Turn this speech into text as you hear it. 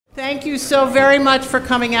Thank you so very much for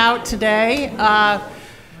coming out today.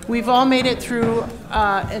 We've all made it through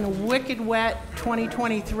a wicked wet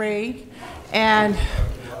 2023, and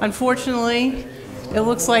unfortunately, it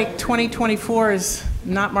looks like 2024 is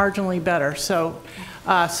not marginally better so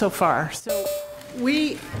far. So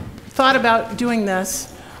we thought about doing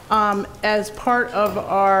this as part of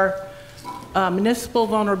our Municipal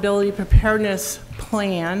Vulnerability Preparedness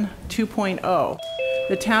Plan 2.0.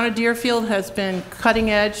 The town of Deerfield has been cutting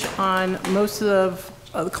edge on most of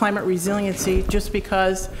the climate resiliency just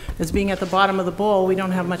because, as being at the bottom of the bowl, we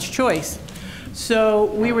don't have much choice. So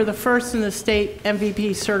we were the first in the state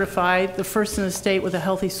MVP certified, the first in the state with a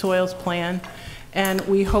healthy soils plan, and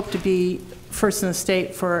we hope to be first in the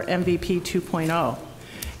state for MVP 2.0.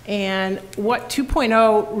 And what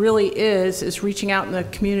 2.0 really is reaching out in the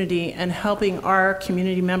community and helping our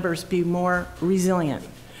community members be more resilient.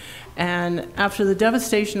 And after the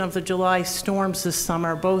devastation of the July storms this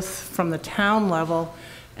summer, both from the town level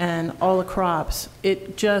and all the crops,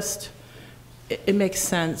 it makes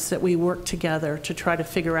sense that we work together to try to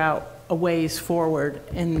figure out a ways forward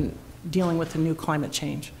in dealing with the new climate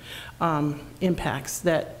change impacts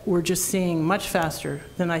that we're just seeing much faster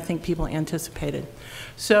than I think people anticipated.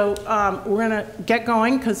 So we're going to get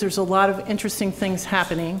going because there's a lot of interesting things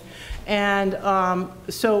happening. And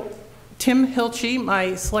so Tim Hilchey,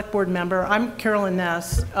 my select board member, I'm Carolyn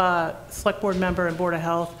Ness, select board member and Board of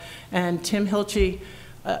Health, and Tim Hilchey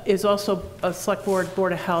is also a select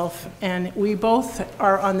board of health, and we both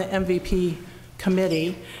are on the MVP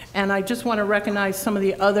committee. And I just want to recognize some of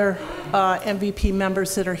the other MVP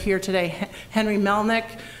members that are here today. Henry Melnick,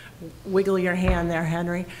 wiggle your hand there,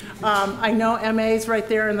 Henry. I know MA's right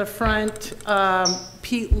there in the front.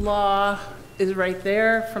 Pete Law is right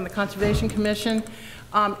there from the Conservation Commission.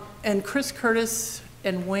 And Chris Curtis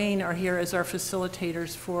and Wayne are here as our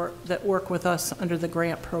facilitators that work with us under the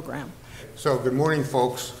grant program. So good morning,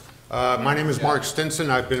 folks. My name is Mark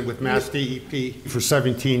Stinson. I've been with Mass DEP for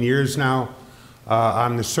 17 years now.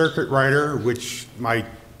 I'm the circuit writer, which my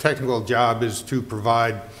technical job is to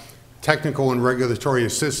provide technical and regulatory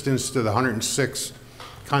assistance to the 106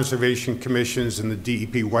 conservation commissions in the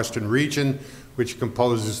DEP Western region, which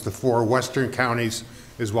composes the 4 western counties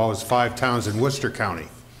as well as 5 towns in Worcester County.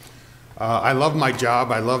 I love my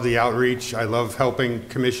job. I love the outreach. I love helping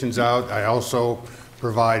commissions out. I also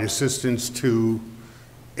provide assistance to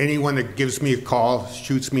anyone that gives me a call,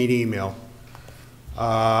 shoots me an email.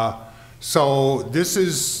 So this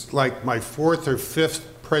is like my 4th or 5th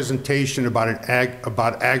presentation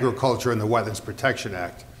about agriculture and the Wetlands Protection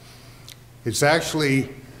Act. It's actually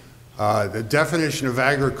the definition of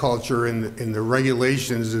agriculture in the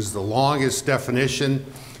regulations is the longest definition,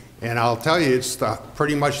 and I'll tell you, it's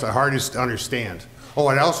pretty much the hardest to understand. Oh,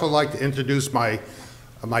 I'd also like to introduce my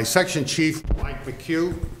section chief, Mike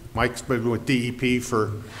McHugh. Mike's been with DEP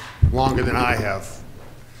for longer than I have.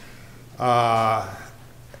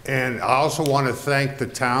 And I also want to thank the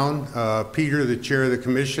town, Peter, the chair of the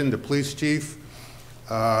commission, the police chief,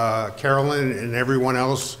 Carolyn, and everyone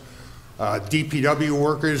else. DPW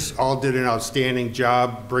workers all did an outstanding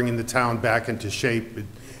job bringing the town back into shape.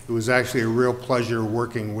 It was actually a real pleasure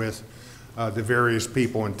working with the various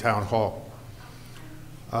people in town hall.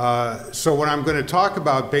 So what I'm going to talk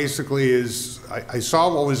about basically is I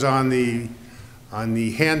saw what was on the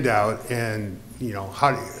handout, and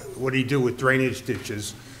what do you do with drainage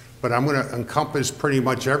ditches, but I'm going to encompass pretty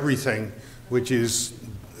much everything, which is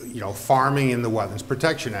farming in the Wetlands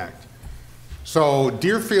Protection Act. So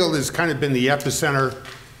Deerfield has kind of been the epicenter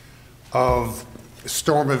of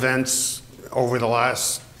storm events over the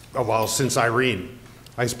last, well, since Irene.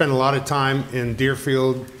 I spent a lot of time in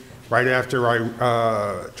Deerfield right after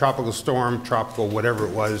tropical storm, tropical whatever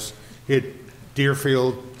it was, hit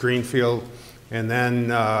Deerfield, Greenfield, and then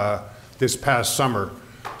this past summer.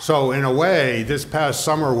 So in a way, this past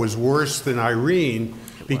summer was worse than Irene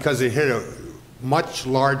because it hit a much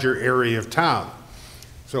larger area of town.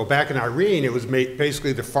 So back in Irene, it was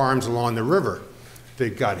basically the farms along the river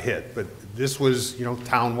that got hit, but this was,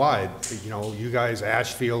 town-wide. You guys,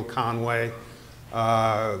 Ashfield, Conway,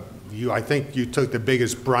 I think you took the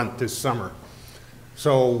biggest brunt this summer.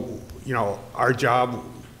 So, our job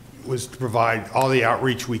was to provide all the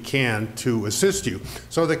outreach we can to assist you.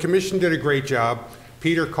 So the commission did a great job.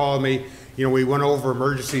 Peter called me, we went over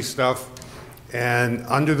emergency stuff, and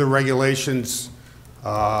under the regulations,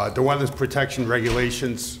 the Wetlands Protection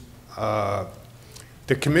Regulations,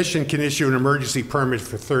 the commission can issue an emergency permit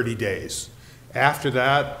for 30 days. After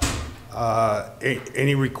that,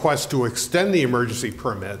 any request to extend the emergency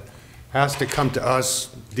permit has to come to us,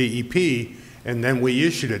 DEP, and then we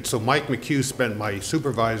issued it. So Mike McHugh, my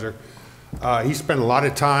supervisor, He spent a lot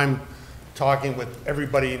of time talking with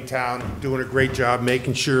everybody in town, doing a great job,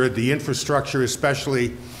 making sure the infrastructure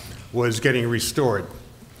especially was getting restored.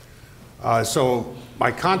 So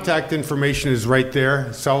my contact information is right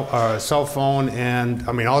there, cell phone, and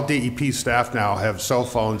I mean, all DEP staff now have cell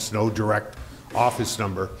phones, no direct office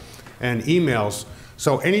number, and emails.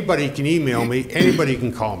 So anybody can email me, anybody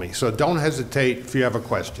can call me. So don't hesitate if you have a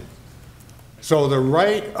question. So the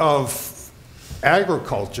right of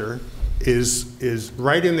agriculture is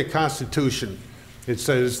right in the Constitution. It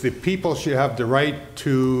says the people should have the right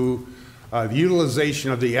to the utilization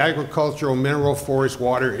of the agricultural, mineral, forest,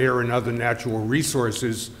 water, air, and other natural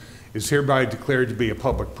resources is hereby declared to be a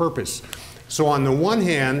public purpose. So on the one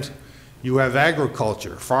hand, you have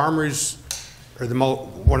agriculture. Farmers are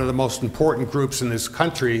one of the most important groups in this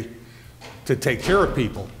country to take care of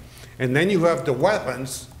people. And then you have the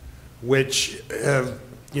wetlands, which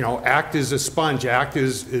act as a sponge, act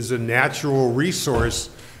as a natural resource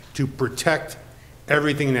to protect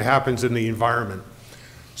everything that happens in the environment.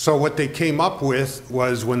 So what they came up with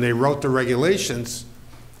was, when they wrote the regulations,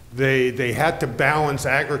 they had to balance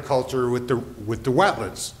agriculture with the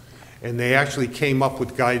wetlands. And they actually came up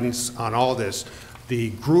with guidance on all this.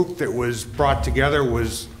 The group that was brought together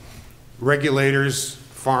was regulators,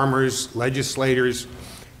 farmers, legislators,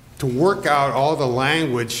 to work out all the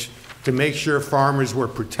language to make sure farmers were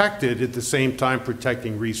protected at the same time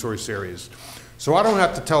protecting resource areas. So I don't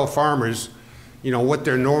have to tell farmers, what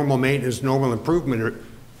their normal maintenance, normal improvement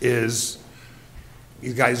is.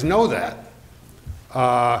 You guys know that.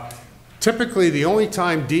 Typically, the only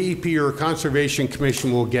time DEP or a Conservation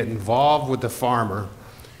Commission will get involved with the farmer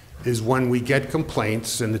is when we get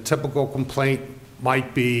complaints, and the typical complaint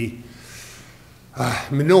might be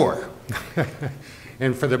manure.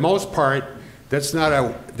 And for the most part, that's not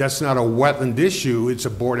a wetland issue, it's a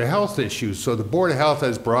Board of Health issue. So the Board of Health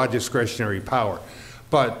has broad discretionary power.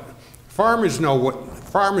 But farmers know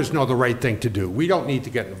the right thing to do. We don't need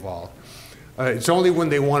to get involved. It's only when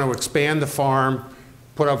they want to expand the farm,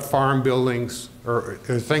 put up farm buildings, or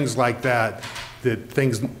things like that, that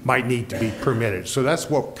things might need to be permitted. So that's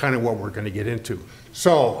kind of what we're going to get into.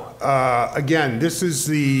 So again, this is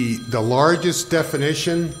the largest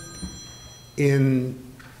definition in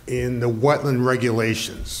the wetland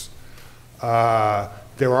regulations.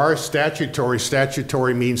 There are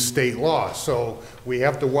statutory means state law. So we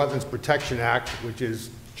have the Wetlands Protection Act, which is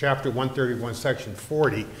Chapter 131, Section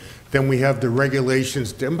 40. Then we have the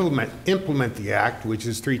regulations to implement the act, which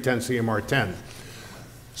is 310 CMR 10.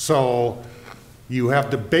 So you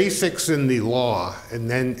have the basics in the law, and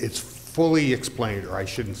then it's fully explained, or I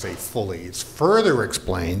shouldn't say fully, it's further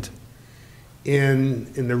explained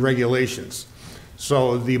in the regulations.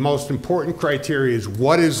 So the most important criteria is,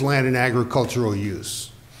 what is land and agricultural use?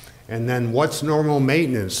 And then what's normal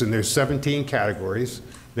maintenance? And there's 17 categories.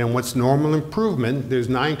 Then what's normal improvement? There's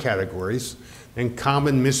 9 categories. And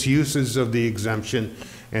common misuses of the exemption,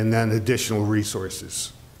 and then additional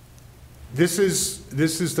resources. This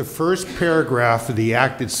is the first paragraph of the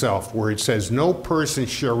Act itself, where it says, no person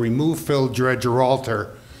shall remove, fill, dredge, or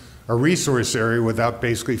alter a resource area without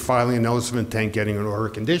basically filing a notice of intent, getting an order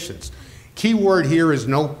of conditions. Key word here is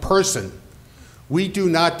no person. We do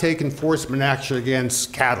not take enforcement action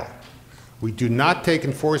against cattle. We do not take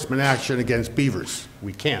enforcement action against beavers.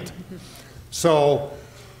 We can't. So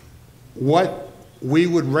what we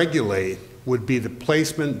would regulate would be the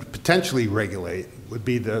placement, potentially regulate, would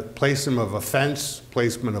be the placement of a fence,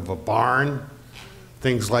 placement of a barn,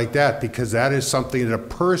 things like that, because that is something that a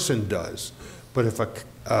person does. But if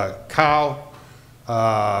a cow,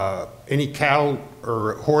 any cattle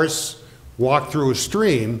or horse walk through a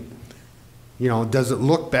stream, does it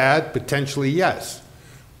look bad? Potentially, yes.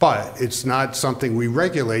 But it's not something we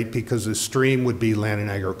regulate, because the stream would be land and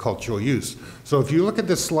agricultural use. So if you look at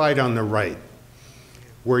the slide on the right,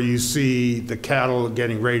 where you see the cattle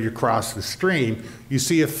getting ready to cross the stream, you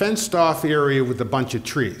see a fenced off area with a bunch of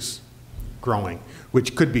trees growing,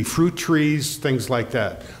 which could be fruit trees, things like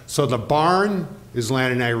that. So the barn is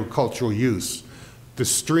land and agricultural use. The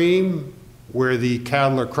stream where the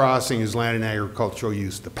cattle are crossing is land and agricultural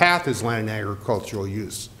use. The path is land and agricultural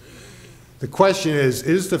use. The question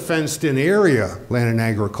is the fenced in area land and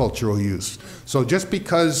agricultural use? So just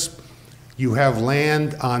because you have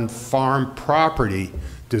land on farm property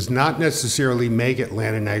does not necessarily make it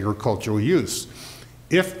land and agricultural use.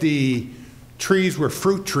 If the trees were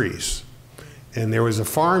fruit trees and there was a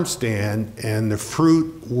farm stand and the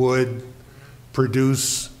fruit would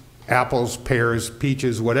produce apples, pears,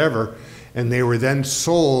 peaches, whatever, and they were then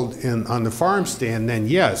sold on the farm stand, then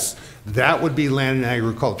yes, that would be land and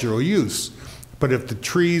agricultural use. But if the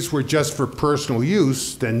trees were just for personal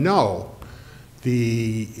use, then no.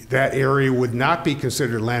 that area would not be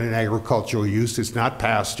considered land and agricultural use. It's not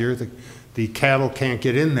pasture. The cattle can't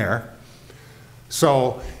get in there.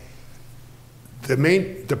 So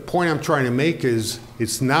the point I'm trying to make is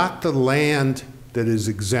it's not the land that is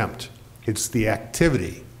exempt. It's the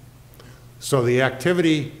activity. So the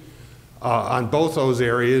activity on both those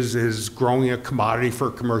areas is growing a commodity for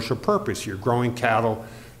a commercial purpose. You're growing cattle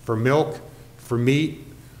for milk, for meat.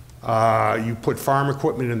 You put farm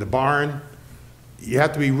equipment in the barn. You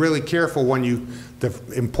have to be really careful when the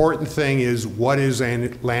important thing is what is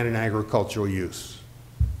land and agricultural use.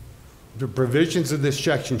 The provisions of this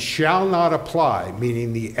section shall not apply,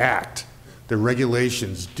 meaning the act, the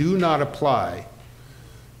regulations do not apply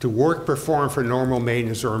to work performed for normal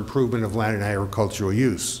maintenance or improvement of land and agricultural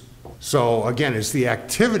use. So again, it's the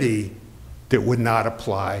activity that would not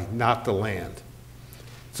apply, not the land.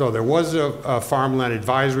 So there was a farmland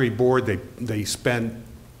advisory board. They spent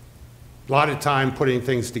a lot of time putting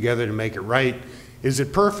things together to make it right. Is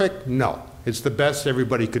it perfect? No. It's the best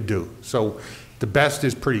everybody could do. So the best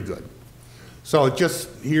is pretty good. So just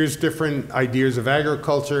here's different ideas of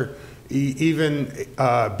agriculture, even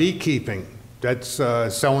beekeeping. That's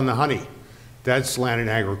selling the honey. That's land and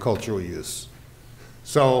agricultural use.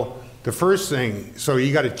 So the first thing, so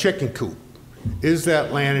you got a chicken coop. Is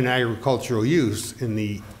that land and agricultural use? And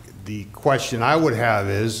the question I would have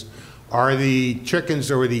is, are the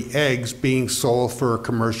chickens or the eggs being sold for a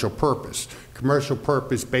commercial purpose? Commercial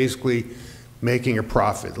purpose, basically making a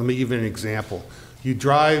profit. Let me give you an example. You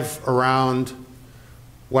drive around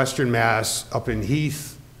Western Mass, up in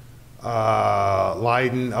Heath,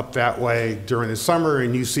 Leiden, up that way during the summer,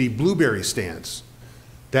 and you see blueberry stands.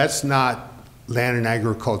 That's not land and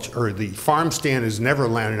agriculture, or the farm stand is never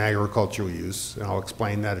land and agricultural use, and I'll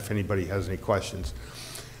explain that if anybody has any questions.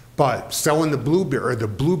 But selling the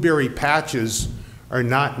blueberry patches are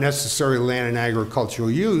not necessarily land and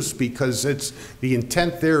agricultural use because the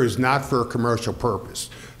intent there is not for a commercial purpose.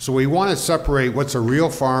 So we want to separate what's a real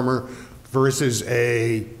farmer versus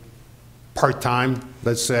a part-time,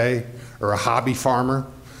 let's say, or a hobby farmer.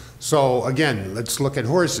 So again, let's look at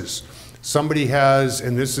horses. Somebody has,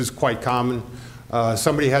 and this is quite common,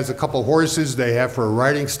 somebody has a couple horses they have for a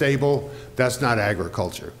riding stable. That's not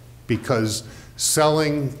agriculture, because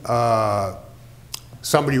selling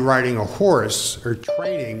somebody riding a horse or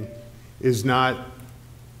training is not,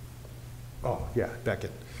 oh yeah,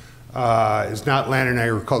 Beckett, is not land and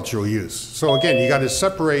agricultural use. So again, you got to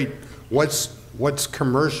separate what's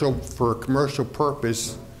commercial for a commercial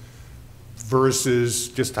purpose versus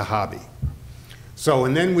just a hobby. So,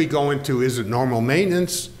 and then we go into, is it normal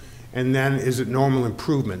maintenance? And then is it normal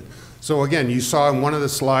improvement? So again, you saw in one of the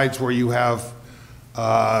slides where you have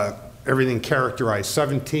everything characterized.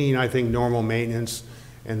 17, I think, normal maintenance,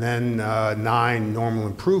 and then 9, normal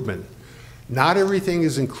improvement. Not everything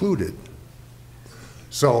is included.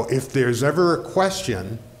 So if there's ever a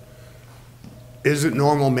question, is it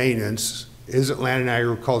normal maintenance? Is it land and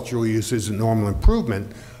agricultural use? Is it normal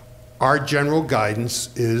improvement? Our general guidance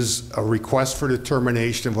is a request for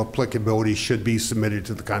determination of applicability should be submitted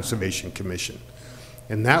to the Conservation Commission.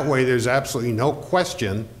 And that way there's absolutely no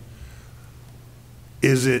question,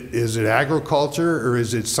 is it agriculture or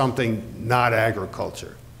is it something not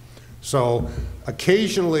agriculture? So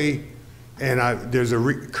occasionally, and there's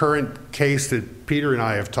a current case that Peter and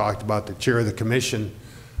I have talked about, the chair of the commission,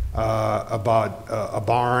 about a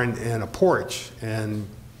barn and a porch. And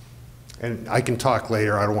I can talk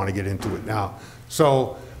later, I don't want to get into it now.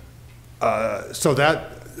 So, so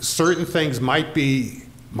that certain things might be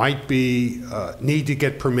need to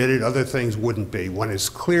get permitted, other things wouldn't be, when it's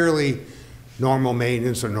clearly normal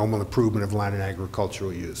maintenance or normal improvement of land and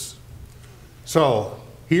agricultural use. So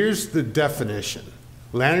here's the definition.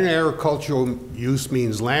 Land and agricultural use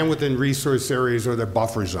means land within resource areas or the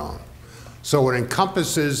buffer zone. So it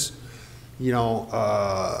encompasses, you know,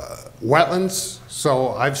 wetlands. So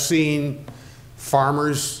I've seen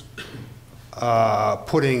farmers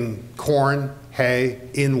putting corn, hay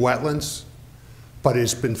in wetlands, but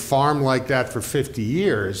it's been farmed like that for 50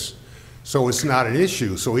 years, so it's not an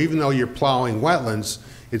issue. So even though you're plowing wetlands,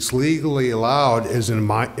 it's legally allowed as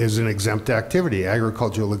an exempt activity,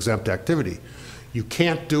 agricultural exempt activity. You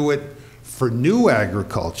can't do it for new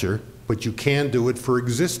agriculture, but you can do it for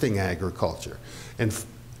existing agriculture. And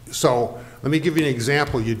so let me give you an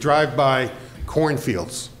example. You drive by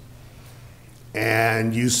cornfields,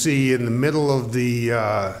 and you see in the middle of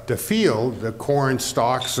the field, the corn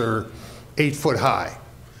stalks are 8 foot high.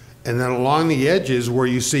 And then along the edges where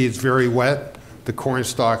you see it's very wet, the corn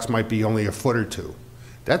stalks might be only a foot or two.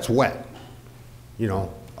 That's wet. You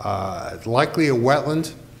know, likely a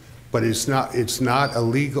wetland, but it's not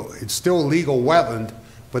illegal. It's still a legal wetland,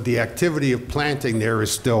 but the activity of planting there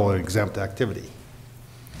is still an exempt activity.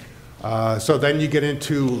 So then you get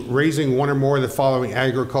into raising one or more of the following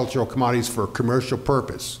agricultural commodities for commercial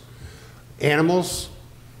purpose: animals,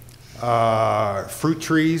 fruit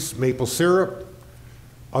trees, maple syrup,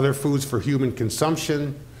 other foods for human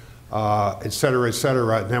consumption, et cetera, et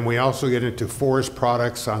cetera. And then we also get into forest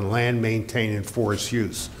products on land maintained and forest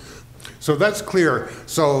use. So that's clear.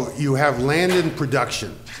 So you have land in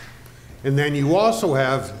production. And then you also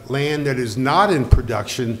have land that is not in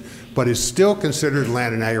production, but is still considered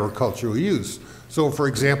land in agricultural use. So for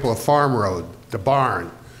example, a farm road, the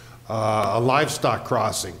barn, a livestock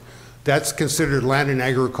crossing, that's considered land in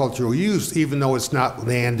agricultural use, even though it's not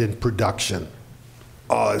land in production.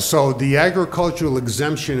 So the agricultural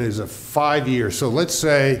exemption is a 5-year. So let's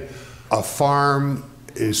say a farm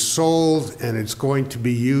is sold and it's going to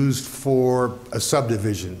be used for a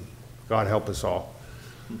subdivision. God help us all.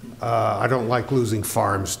 I don't like losing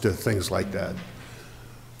farms to things like that.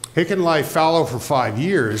 It can lie fallow for 5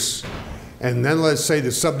 years, and then let's say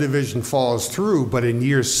the subdivision falls through, but in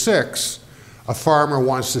year 6, a farmer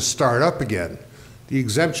wants to start up again. The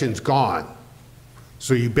exemption's gone.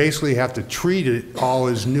 So you basically have to treat it all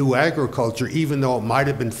as new agriculture, even though it might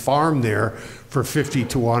have been farmed there for 50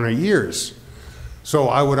 to 100 years. So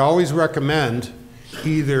I would always recommend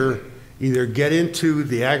either get into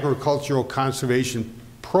the agricultural conservation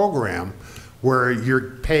program where you're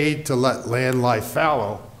paid to let land lie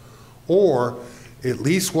fallow, or at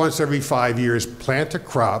least once every 5 years plant a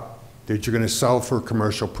crop that you're going to sell for a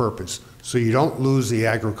commercial purpose, so you don't lose the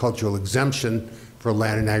agricultural exemption for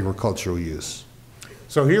land and agricultural use.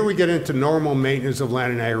 So here we get into normal maintenance of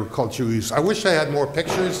land and agricultural use. I wish I had more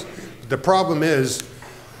pictures. The problem is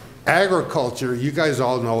agriculture, you guys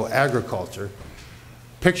all know agriculture.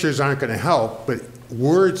 Pictures aren't going to help, but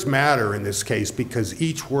words matter in this case because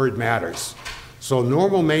each word matters. So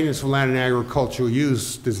normal maintenance of land and agricultural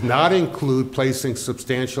use does not include placing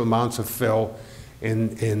substantial amounts of fill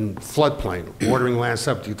in floodplain, watering land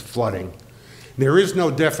subject to flooding. There is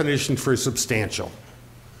no definition for substantial.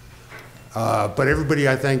 But everybody,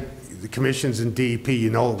 I think, the commissions and DEP, you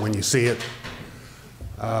know it when you see it,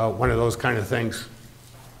 one of those kind of things.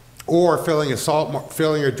 Or filling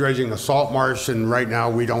or dredging a salt marsh, and right now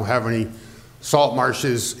we don't have any salt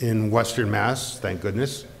marshes in Western Mass, thank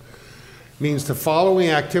goodness. Means the following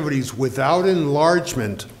activities without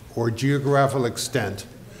enlargement or geographical extent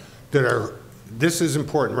that are, this is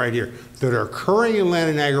important right here, that are occurring in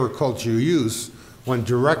land and agricultural use when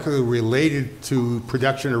directly related to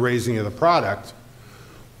production or raising of the product,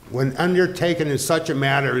 when undertaken in such a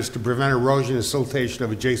manner as to prevent erosion and siltation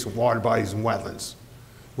of adjacent water bodies and wetlands.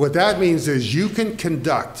 What that means is you can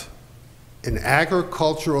conduct an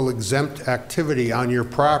agricultural exempt activity on your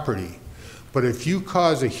property, but if you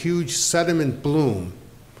cause a huge sediment bloom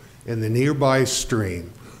in the nearby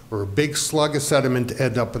stream or a big slug of sediment to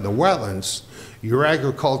end up in the wetlands, your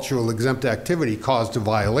agricultural exempt activity caused a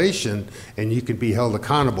violation and you can be held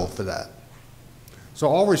accountable for that. So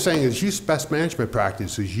all we're saying is use best management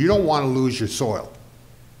practices. You don't want to lose your soil,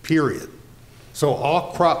 period. So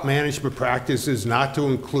all crop management practices not to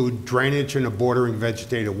include drainage in a bordering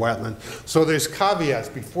vegetative wetland. So there's caveats.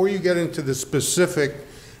 Before you get into the specific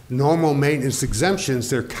normal maintenance exemptions,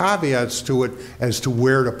 there are caveats to it as to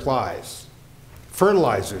where it applies.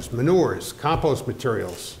 Fertilizers, manures, compost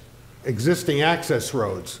materials, existing access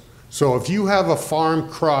roads. So if you have a farm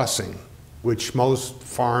crossing, which most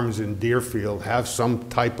farms in Deerfield have some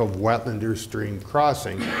type of wetland or stream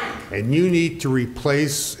crossing, and you need to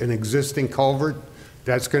replace an existing culvert,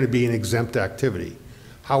 that's going to be an exempt activity.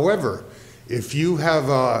 However, if you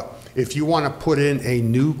want to put in a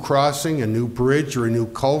new crossing, a new bridge, or a new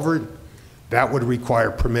culvert, that would require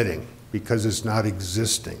permitting because it's not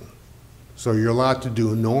existing. So you're allowed to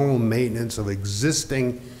do normal maintenance of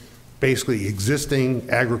basically existing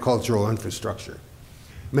agricultural infrastructure.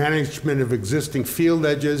 Management of existing field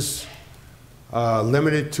edges,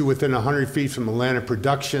 limited to within 100 feet from the land of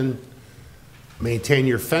production. Maintain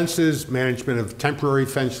your fences, management of temporary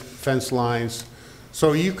fence lines.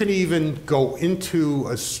 So you can even go into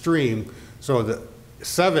a stream. So the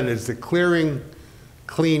 7 is the clearing,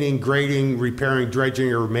 cleaning, grading, repairing,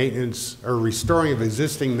 dredging, or maintenance, or restoring of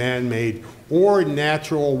existing man-made or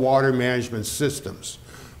natural water management systems.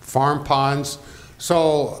 Farm ponds.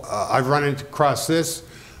 So I've run across this.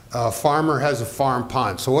 A farmer has a farm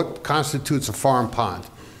pond. So what constitutes a farm pond?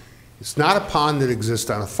 It's not a pond that exists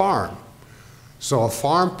on a farm. So a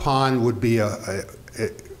farm pond would be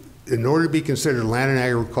in order to be considered land and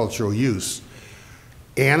agricultural use,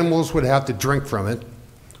 animals would have to drink from it,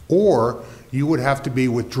 or you would have to be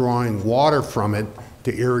withdrawing water from it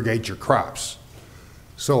to irrigate your crops.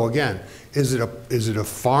 So again, is it a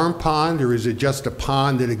farm pond, or is it just a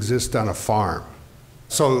pond that exists on a farm?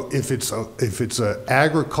 So if it's an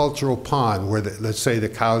agricultural pond where, let's say, the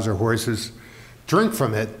cows or horses drink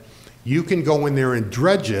from it, you can go in there and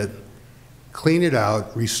dredge it, clean it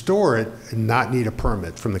out, restore it, and not need a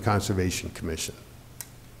permit from the Conservation Commission.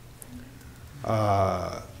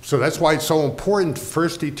 So that's why it's so important to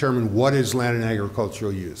first determine what is land and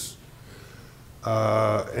agricultural use.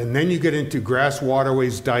 And then you get into grass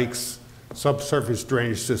waterways, dikes, subsurface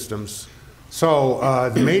drainage systems. So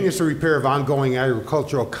the maintenance and repair of ongoing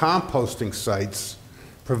agricultural composting sites,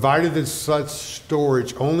 provided that such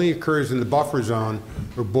storage only occurs in the buffer zone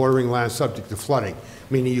or bordering land subject to flooding,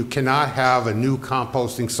 meaning you cannot have a new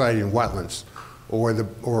composting site in wetlands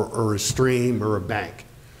or a stream or a bank.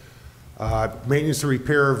 Maintenance and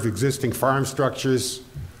repair of existing farm structures,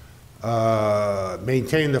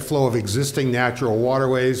 maintain the flow of existing natural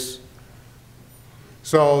waterways.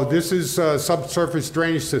 So this is subsurface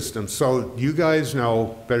drainage systems. So you guys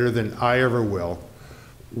know better than I ever will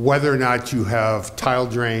whether or not you have tile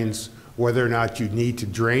drains, whether or not you need to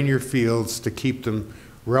drain your fields to keep them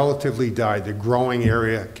relatively dry, the growing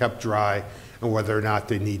area kept dry, and whether or not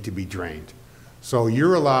they need to be drained. So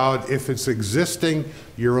you're allowed, if it's existing,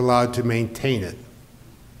 you're allowed to maintain it.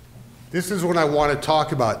 This is what I want to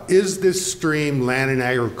talk about. Is this stream land and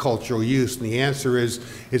agricultural use? And the answer is,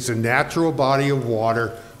 it's a natural body of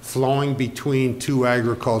water flowing between two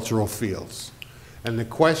agricultural fields. And the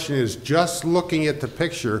question is, just looking at the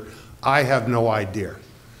picture, I have no idea.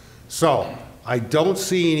 So I don't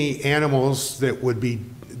see any animals I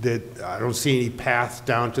don't see any path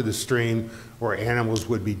down to the stream where animals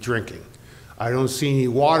would be drinking. I don't see any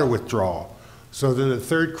water withdrawal. So then the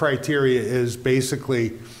third criteria is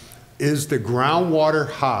basically, is the groundwater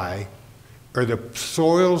high, or the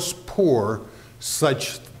soils poor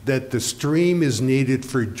such that the stream is needed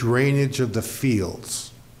for drainage of the fields?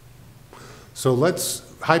 So let's,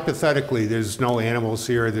 hypothetically, there's no animals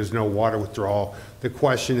here, there's no water withdrawal. The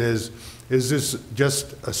question is this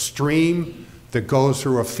just a stream that goes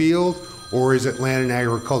through a field, or is it land and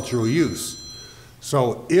agricultural use?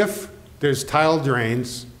 So if there's tile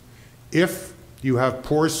drains, if you have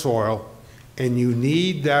poor soil, and you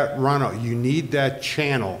need that runoff, you need that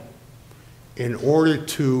channel in order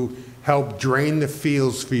to help drain the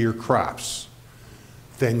fields for your crops,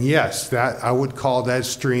 then yes, that I would call that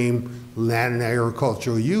stream land and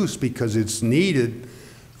agricultural use, because it's needed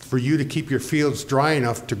for you to keep your fields dry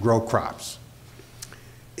enough to grow crops.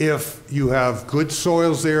 If you have good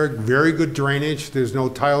soils there, very good drainage, there's no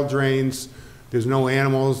tile drains, there's no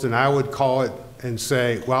animals, then I would call it and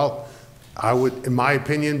say, well, I would, in my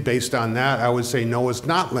opinion, based on that, I would say no, it's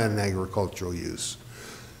not land and agricultural use.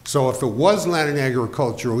 So if it was land and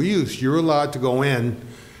agricultural use, you're allowed to go in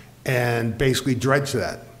and basically dredge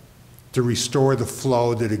that to restore the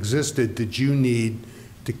flow that existed that you need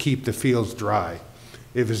to keep the fields dry.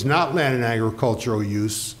 If it's not land and agricultural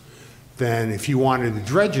use, then if you wanted to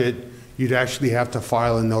dredge it, you'd actually have to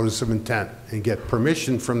file a notice of intent and get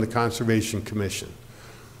permission from the Conservation Commission.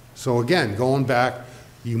 So again, going back,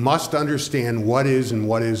 you must understand what is and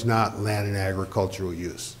what is not land and agricultural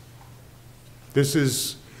use.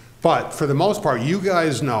 But for the most part, you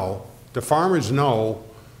guys know, the farmers know,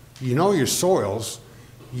 you know your soils,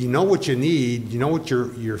 you know what you need, you know what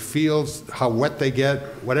your fields, how wet they get,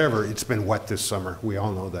 whatever. It's been wet this summer, we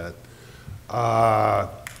all know that.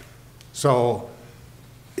 So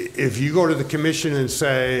if you go to the commission and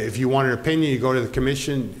say, if you want an opinion, you go to the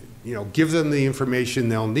commission, you know, give them the information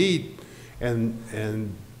they'll need,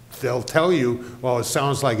 and they'll tell you, well, it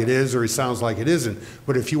sounds like it is, or it sounds like it isn't.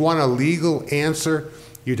 But if you want a legal answer,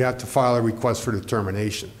 you'd have to file a request for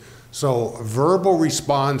determination. So a verbal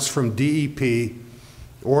response from DEP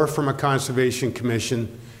or from a Conservation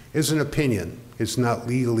Commission is an opinion. It's not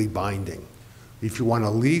legally binding. If you want a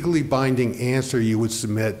legally binding answer, you would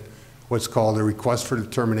submit what's called a request for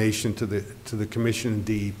determination to the Commission and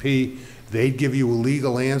DEP. They'd give you a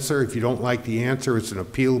legal answer. If you don't like the answer, it's an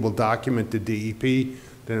appealable document to DEP,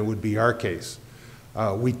 then it would be our case.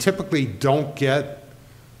 We typically don't get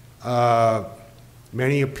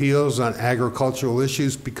many appeals on agricultural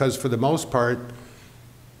issues because, for the most part,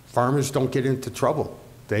 farmers don't get into trouble.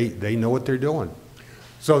 They know what they're doing.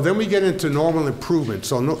 So then we get into normal improvement.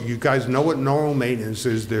 So you guys know what normal maintenance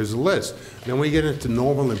is. There's a list. Then we get into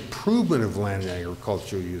normal improvement of land and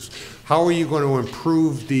agricultural use. How are you going to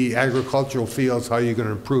improve the agricultural fields? How are you going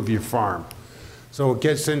to improve your farm? So it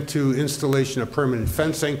gets into installation of permanent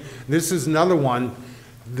fencing. This is another one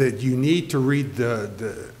that you need to read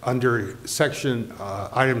under section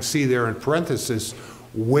item C there in parenthesis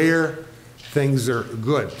where things are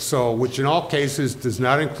good. So, which in all cases does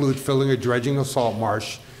not include filling or dredging a salt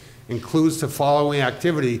marsh, includes the following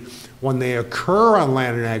activity when they occur on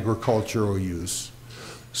land and agricultural use.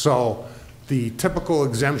 So the typical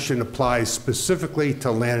exemption applies specifically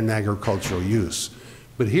to land and agricultural use.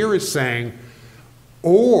 But here it's saying,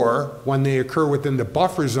 or when they occur within the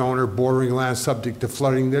buffer zone or bordering land subject to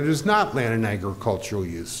flooding that is not land and agricultural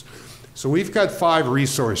use. So we've got 5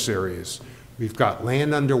 resource areas. We've got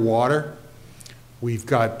land underwater, we've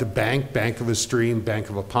got the bank of a stream, bank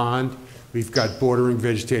of a pond, we've got bordering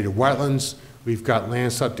vegetated wetlands, we've got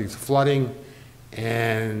land subject to flooding,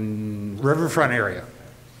 and riverfront area.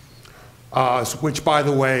 Which, by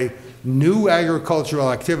the way, new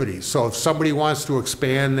agricultural activities. So if somebody wants to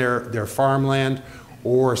expand their farmland,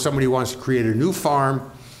 or somebody wants to create a new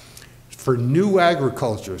farm for new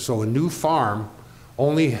agriculture, so a new farm,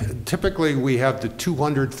 only typically we have the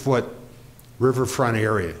 200-foot riverfront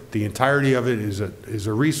area. The entirety of it is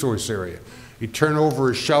a resource area. You turn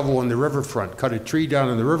over a shovel in the riverfront, cut a tree down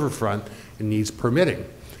in the riverfront, it needs permitting.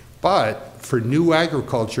 But for new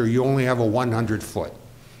agriculture, you only have a 100-foot.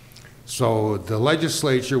 So the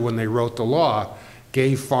legislature, when they wrote the law,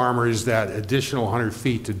 gave farmers that additional 100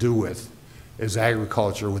 feet to do with as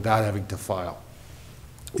agriculture without having to file.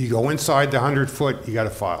 You go inside the 100-foot, you got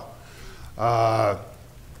to file.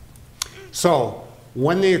 So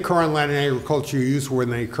when they occur on land and agricultural use, when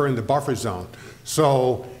they occur in the buffer zone.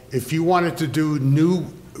 So if you wanted to do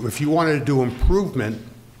improvement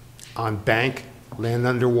on bank, land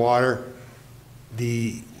underwater,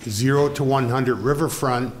 the 0 to 100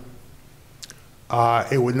 riverfront,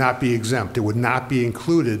 it would not be exempt. It would not be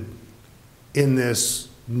included in this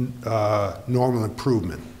normal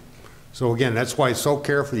improvement. So again, that's why it's so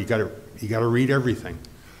careful. You got to read everything.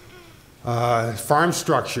 Farm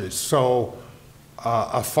structures. So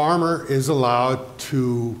a farmer is allowed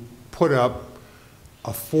to put up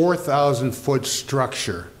a 4,000-foot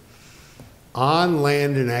structure on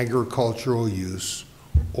land in agricultural use,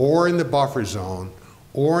 or in the buffer zone,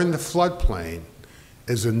 or in the floodplain,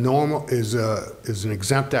 is an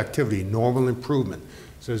exempt activity, normal improvement.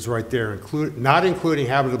 It says right there, not including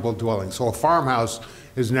habitable dwellings. So a farmhouse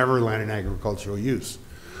is never land and agricultural use.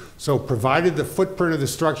 So provided the footprint of the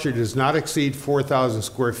structure does not exceed 4,000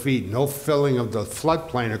 square feet, no filling of the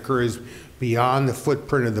floodplain occurs beyond the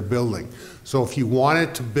footprint of the building. So if you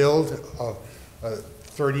wanted to build a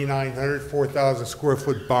 3,900, 4,000 square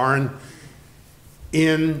foot barn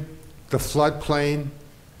in the floodplain,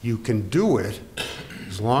 you can do it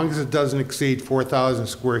as long as it doesn't exceed 4,000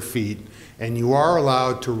 square feet, and you are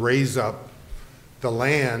allowed to raise up the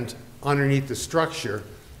land underneath the structure,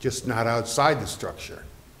 just not outside the structure,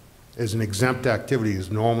 as an exempt activity, as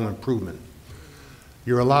normal improvement.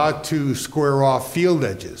 You're allowed to square off field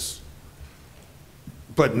edges,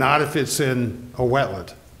 but not if it's in a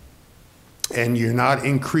wetland, and you're not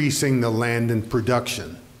increasing the land in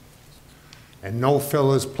production. And no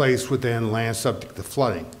fill is placed within land subject to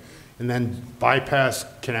flooding. And then bypass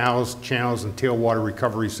canals, channels, and tailwater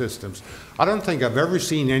recovery systems. I don't think I've ever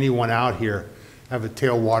seen anyone out here have a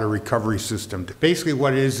tailwater recovery system. Basically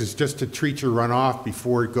what it is just to treat your runoff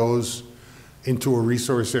before it goes into a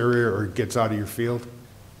resource area or it gets out of your field.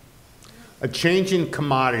 A change in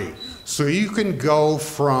commodity. So you can go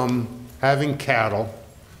from having cattle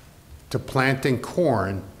to planting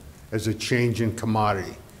corn as a change in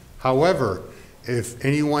commodity. However, if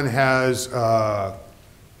anyone has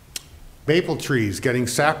maple trees getting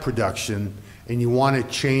sap production and you want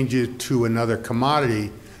to change it to another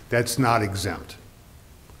commodity, that's not exempt.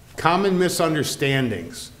 Common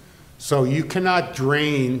misunderstandings. So you cannot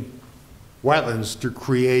drain wetlands to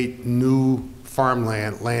create new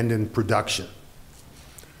farmland, land in production.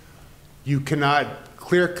 You cannot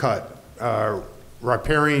clear cut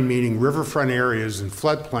riparian, meaning riverfront areas and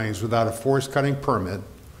floodplains, without a forest cutting permit,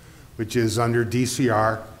 which is under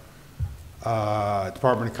DCR,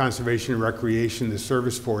 Department of Conservation and Recreation, the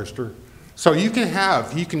Service Forester. So you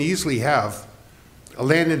can easily have a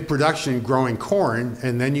land in production growing corn,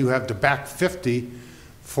 and then you have the back 50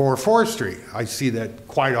 for forestry. I see that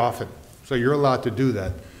quite often. So you're allowed to do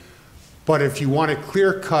that. But if you want to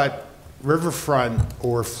clear cut riverfront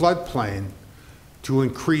or floodplain to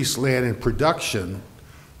increase land in production,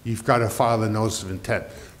 you've got to file a notice of intent.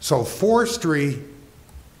 So forestry,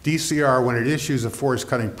 DCR, when it issues a forest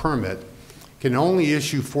cutting permit, can only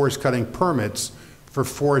issue forest cutting permits for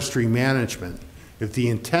forestry management. If the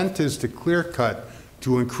intent is to clear cut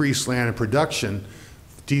to increase land in production,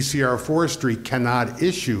 DCR forestry cannot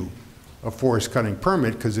issue a forest cutting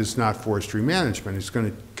permit because it's not forestry management. It's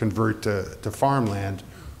going to convert to farmland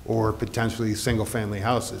or potentially single-family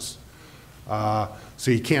houses.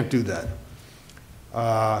 So you can't do that.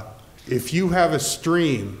 If you have a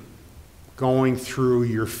stream going through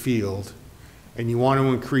your field and you want to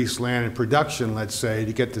increase land and production, let's say,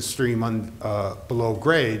 to get the stream below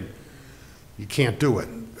grade, you can't do it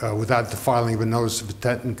without the filing of a notice of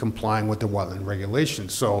intent and complying with the wetland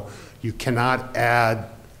regulations. So you cannot add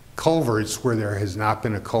culverts where there has not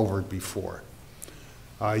been a culvert before.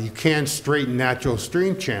 You can straighten natural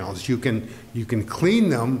stream channels. You can clean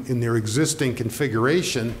them in their existing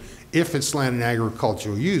configuration if it's land and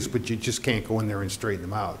agricultural use, but you just can't go in there and straighten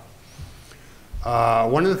them out.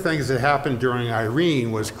 One of the things that happened during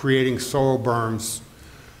Irene was creating soil berms.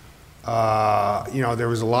 There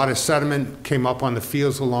was a lot of sediment came up on the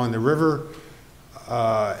fields along the river,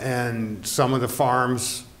 and some of the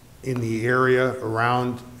farms in the area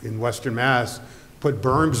around in Western Mass put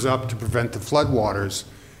berms up to prevent the floodwaters,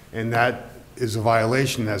 and that is a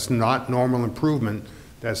violation. That's not normal improvement.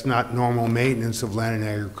 That's not normal maintenance of land and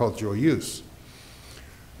agricultural use.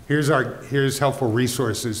 Here's helpful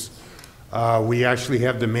resources. We actually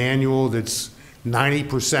have the manual that's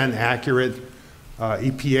 90% accurate.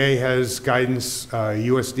 EPA has guidance,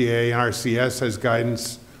 USDA, NRCS has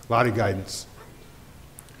guidance, a lot of guidance.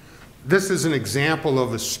 This is an example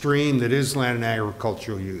of a stream that is land and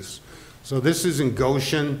agricultural use. So this is in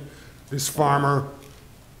Goshen. This farmer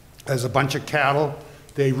has a bunch of cattle.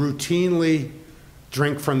 They routinely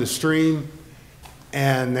drink from the stream,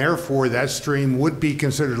 and therefore that stream would be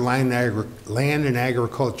considered land and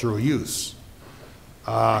agricultural use.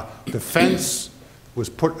 The fence was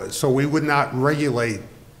put, so we would not regulate,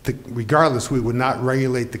 regardless, we would not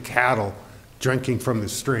regulate the cattle drinking from the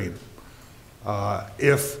stream.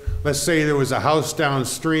 If, let's say there was a house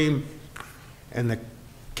downstream and the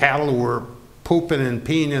cattle were pooping and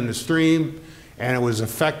peeing in the stream and it was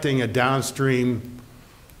affecting a downstream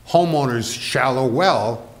homeowner's shallow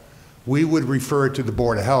well, we would refer it to the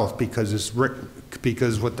Board of Health because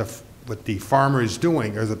what the farmer is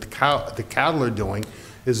doing, or that the cattle are doing,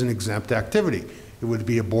 is an exempt activity. It would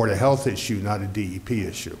be a Board of Health issue, not a DEP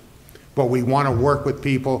issue. But we want to work with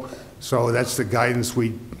people, so that's the guidance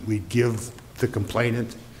we give the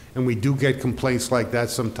complainant. And we do get complaints like that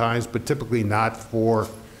sometimes, but typically not for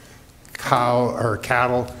cow or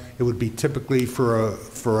cattle. It would be typically for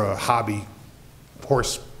a hobby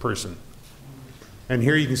horse person. And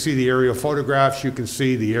here you can see the aerial photographs. You can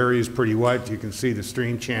see the area is pretty wet. You can see the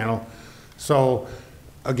stream channel. So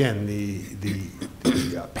again, the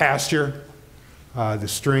pasture, the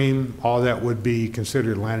stream, all that would be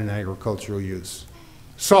considered land and agricultural use.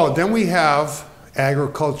 So then we have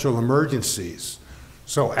agricultural emergencies.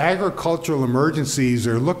 So agricultural emergencies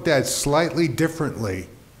are looked at slightly differently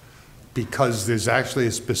because there's actually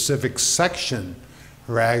a specific section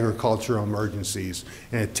for agricultural emergencies,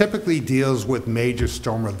 and it typically deals with major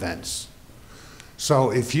storm events.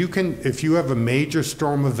 So if you have a major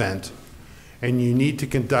storm event and you need to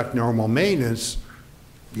conduct normal maintenance,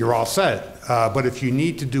 you're all set. But if you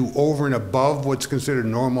need to do over and above what's considered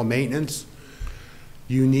normal maintenance,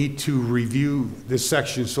 you need to review this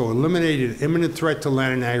section. So eliminate an imminent threat to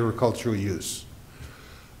land and agricultural use.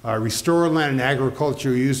 Restore land and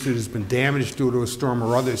agricultural use that has been damaged due to a storm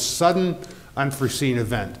or other sudden unforeseen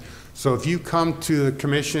event. So if you come to the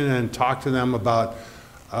commission and talk to them about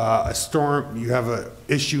a storm, you have an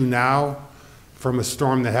issue now from a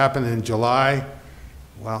storm that happened in July,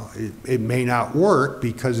 well, it may not work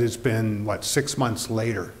because it's been, what, 6 months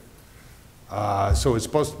later. So it's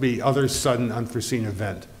supposed to be other sudden unforeseen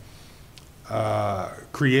event.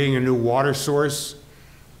 Creating a new water source.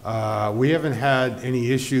 We haven't had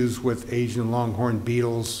any issues with Asian longhorn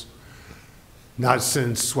beetles, not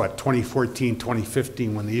since, what, 2014,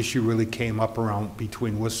 2015, when the issue really came up around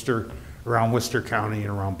Worcester County and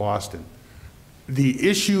around Boston. The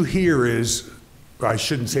issue here is, or I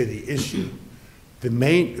shouldn't say the issue, the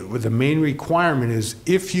main requirement is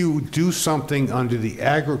if you do something under the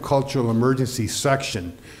agricultural emergency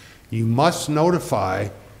section, you must notify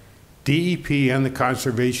DEP and the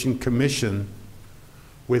Conservation Commission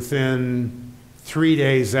within 3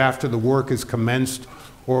 days after the work is commenced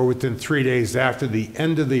or within 3 days after the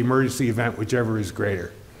end of the emergency event, whichever is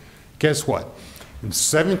greater. Guess what? In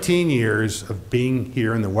 17 years of being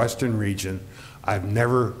here in the Western region, I've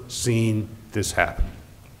never seen this happen.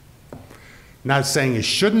 Not saying it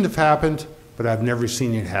shouldn't have happened, but I've never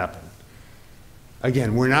seen it happen.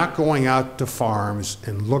 Again, we're not going out to farms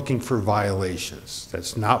and looking for violations.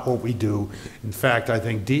 That's not what we do. In fact, I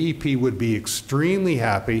think DEP would be extremely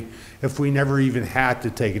happy if we never even had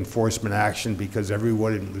to take enforcement action because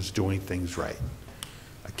everyone was doing things right.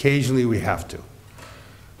 Occasionally we have to.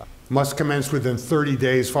 Must commence within 30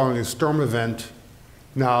 days following a storm event.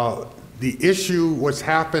 Now, the issue, what's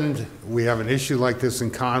happened, we have an issue like this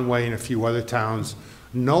in Conway and a few other towns.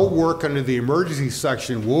 No work under the emergency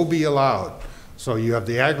section will be allowed. So you have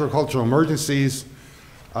the agricultural emergencies,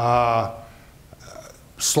 slope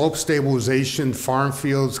stabilization, farm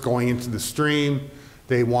fields going into the stream.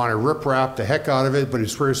 They want to riprap the heck out of it, but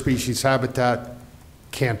it's rare species habitat.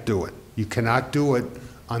 Can't do it. You cannot do it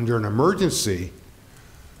under an emergency,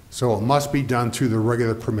 so it must be done through the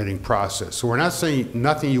regular permitting process. So we're not saying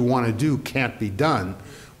nothing you want to do can't be done.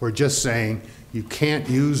 We're just saying you can't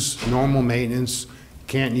use normal maintenance,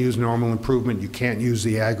 can't use normal improvement, you can't use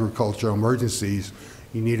the agricultural emergencies.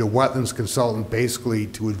 You need a wetlands consultant basically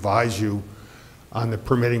to advise you on the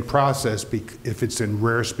permitting process if it's in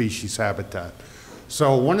rare species habitat.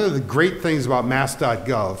 So one of the great things about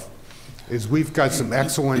mass.gov is we've got some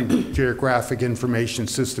excellent geographic information,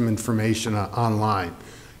 system information online.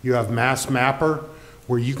 You have Mass Mapper,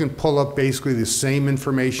 where you can pull up basically the same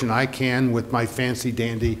information I can with my fancy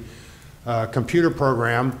dandy computer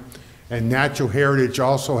program. And Natural Heritage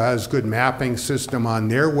also has good mapping system on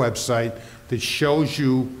their website that shows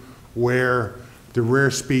you where the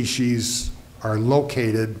rare species are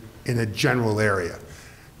located in a general area.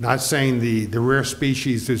 Not saying the rare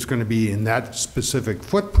species is going to be in that specific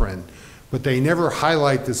footprint, but they never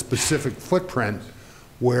highlight the specific footprint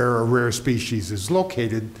where a rare species is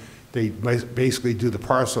located. They basically do the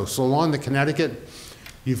parcel. So along the Connecticut,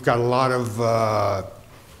 you've got a lot of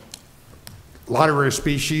rare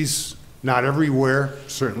species. Not everywhere,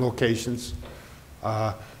 certain locations.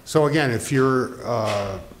 So again, if you're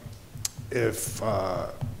a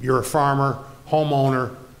farmer,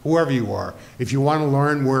 homeowner, whoever you are, if you want to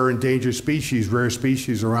learn where endangered species, rare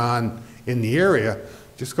species are on in the area,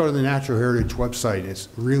 just go to the Natural Heritage website. It's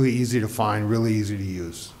really easy to find, really easy to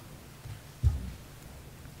use.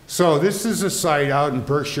 So this is a site out in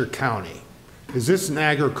Berkshire County. Is this an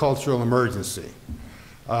agricultural emergency?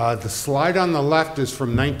 The slide on the left is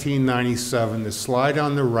from 1997. The slide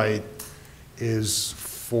on the right is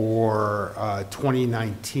for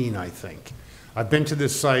 2019, I think. I've been to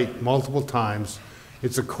this site multiple times.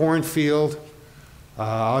 It's a cornfield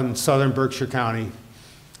out in southern Berkshire County.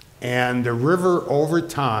 And the river over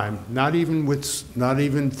time, not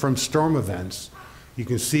even from storm events, you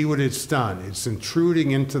can see what it's done. It's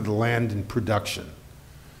intruding into the land in production.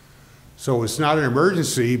 So it's not an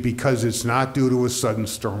emergency because it's not due to a sudden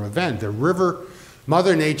storm event. The river,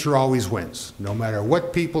 Mother Nature always wins. No matter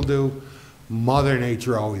what people do, Mother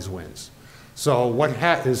Nature always wins. So what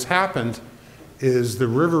has happened is the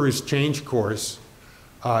river has changed course.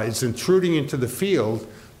 It's intruding into the field,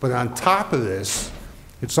 but on top of this,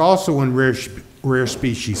 it's also in rare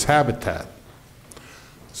species habitat.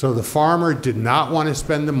 So the farmer did not want to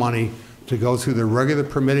spend the money to go through the regular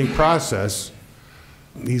permitting process.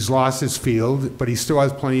 He's lost his field, but he still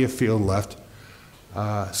has plenty of field left.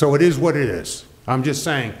 So it is what it is. I'm just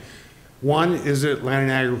saying, one, is it land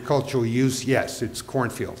and agricultural use? Yes, it's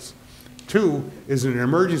cornfields. Two, is it an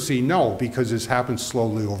emergency? No, because it's happened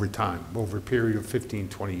slowly over time, over a period of 15,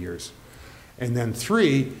 20 years. And then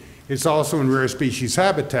three, it's also in rare species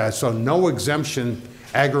habitat, so no exemption,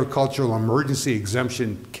 agricultural emergency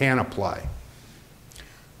exemption can apply.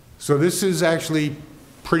 So this is actually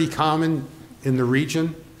pretty common in the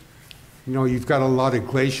region. You know, you've got a lot of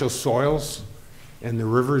glacial soils, and the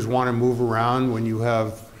rivers want to move around. When you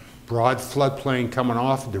have broad floodplain coming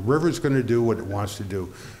off, the river's going to do what it wants to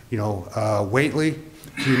do. You know, Whately,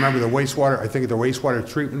 do you remember the wastewater? I think the wastewater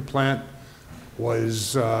treatment plant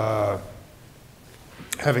was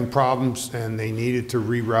having problems, and they needed to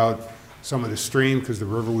reroute some of the stream because the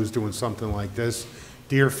river was doing something like this.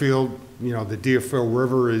 Deerfield, you know, the Deerfield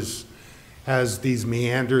River has these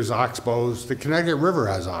meanders, oxbows. The Connecticut River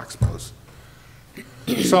has oxbows.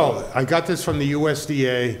 So I got this from the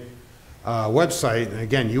USDA website, and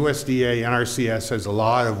again, USDA NRCS has a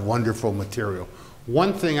lot of wonderful material.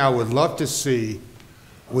 One thing I would love to see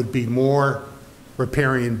would be more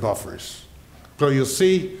riparian buffers. So you'll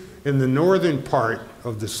see in the northern part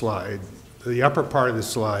of the slide, the upper part of the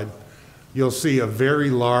slide, you'll see a very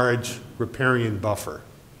large riparian buffer.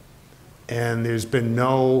 And there's been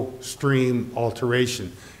no stream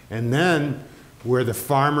alteration. And then where the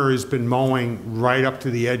farmer has been mowing right up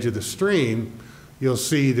to the edge of the stream, you'll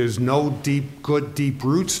see there's no good deep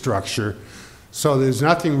root structure. So there's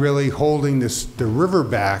nothing really holding the river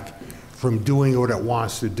back from doing what it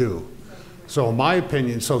wants to do. So in my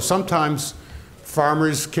opinion, so sometimes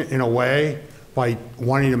farmers can, in a way, by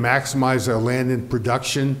wanting to maximize their land in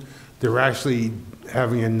production, they're actually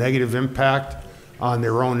having a negative impact on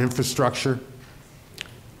their own infrastructure.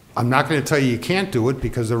 I'm not going to tell you can't do it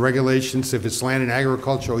because the regulations, if it's land in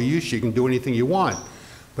agricultural use, you can do anything you want.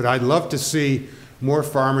 But I'd love to see more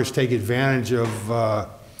farmers take advantage of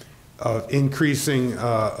increasing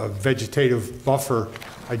a vegetative buffer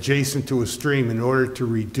adjacent to a stream in order to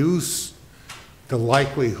reduce the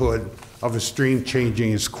likelihood of a stream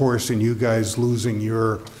changing its course and you guys losing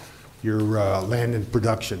your land in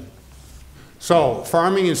production. So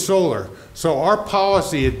farming and solar. So our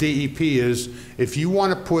policy at DEP is if you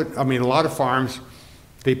want to put, I mean, a lot of farms,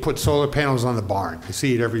 they put solar panels on the barn. I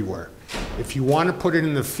see it everywhere. If you want to put it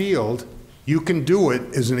in the field, you can do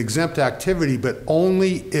it as an exempt activity, but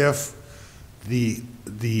only if the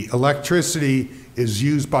electricity is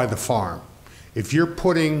used by the farm. If you're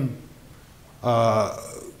putting,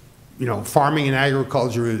 you know, farming and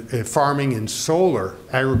agriculture, farming and solar,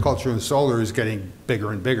 agriculture and solar is getting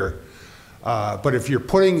bigger and bigger. But if you're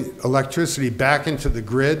putting electricity back into the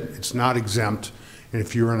grid, it's not exempt. And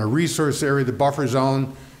if you're in a resource area, the buffer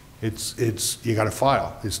zone, you got to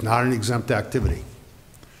file. It's not an exempt activity.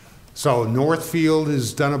 So Northfield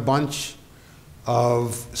has done a bunch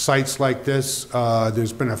of sites like this.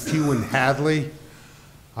 There's been a few in Hadley.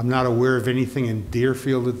 I'm not aware of anything in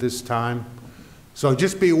Deerfield at this time. So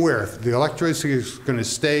just be aware, if the electricity is going to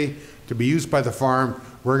stay to be used by the farm,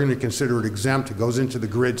 we're going to consider it exempt. It goes into the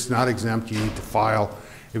grid. It's not exempt. You need to file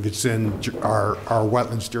if it's in our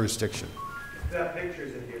wetlands jurisdiction. That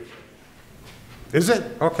picture's in here. Is it?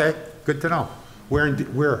 Okay, good to know. Where?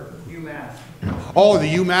 UMass. Oh,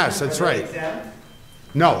 the UMass, that's Are they right. exempt?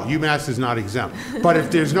 No, UMass is not exempt. But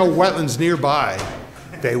if there's no wetlands nearby,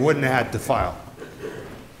 they wouldn't have had to file.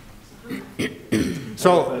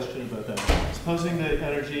 So, Question about that. Supposing the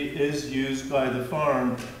energy is used by the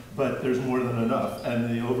farm, but there's more than enough, and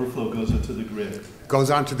the overflow goes into the grid. goes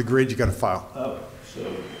onto the grid, you got to file. Oh, so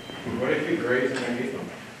What if you're grazing underneath them?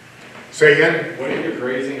 Say again? What if you're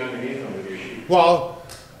grazing underneath them with your sheep? Well,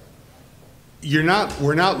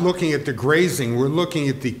 we're not looking at the grazing, we're looking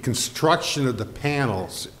at the construction of the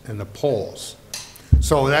panels and the poles.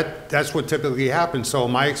 So that's what typically happens. So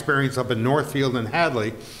my experience up in Northfield and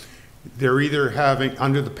Hadley, they're either having,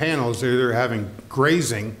 under the panels, they're either having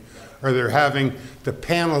grazing or they're having the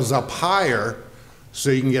panels up higher so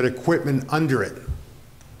you can get equipment under it.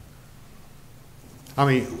 I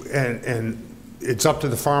mean, and it's up to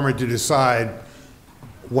the farmer to decide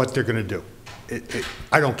what they're going to do.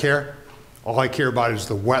 I don't care. All I care about is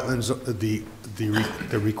the wetlands,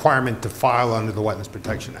 the requirement to file under the Wetlands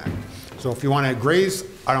Protection Act. So if you want to graze,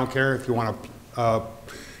 I don't care. If you want to,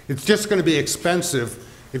 it's just going to be expensive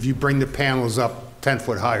if you bring the panels up 10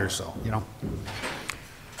 foot high or so, you know.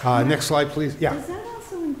 Next slide, please. Yeah. Does that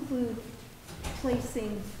also include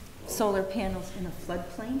placing solar panels in a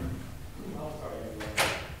floodplain?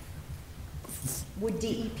 Would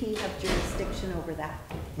DEP have jurisdiction over that,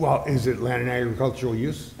 Well, is it land and agricultural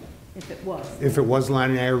use? if it was? If it was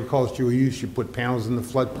land and agricultural use, you put panels in the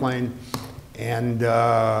floodplain, and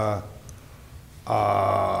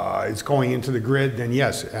it's going into the grid, then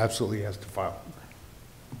yes, it absolutely has to file.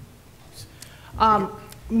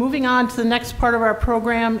 Moving on to the next part of our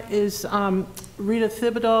program is Rita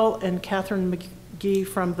Thibodeau and Catherine McGee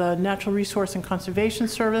from the Natural Resource and Conservation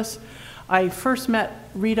Service. I first met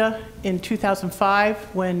Rita in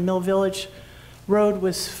 2005 when Mill Village Road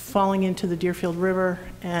was falling into the Deerfield River,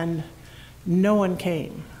 and no one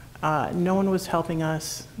came. No one was helping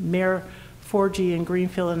us. Mayor Forgy in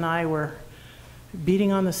Greenfield and I were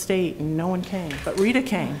beating on the state, and no one came. But Rita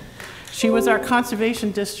came. She was our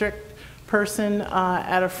conservation district person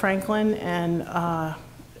out of Franklin, and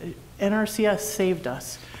NRCS saved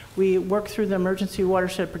us. We worked through the Emergency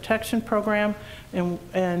Watershed Protection Program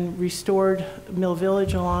and restored Mill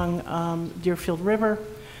Village along Deerfield River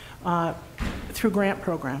through grant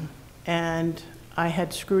program. And I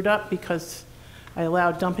had screwed up because I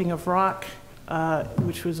allowed dumping of rock,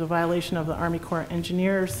 which was a violation of the Army Corps of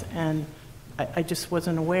Engineers, and I just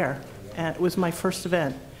wasn't aware. And it was my first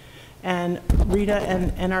event. And Rita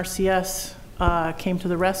and NRCS came to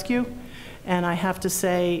the rescue, and I have to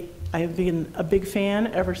say, I have been a big fan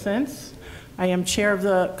ever since. I am chair of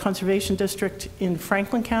the Conservation District in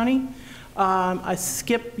Franklin County.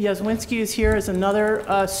 Skip Yazwinski is here as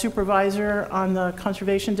another supervisor on the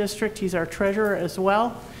Conservation District. He's our treasurer as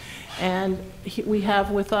well. And we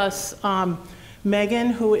have with us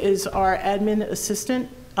Megan, who is our admin assistant,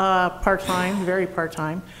 part-time, very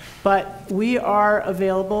part-time. But we are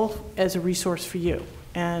available as a resource for you.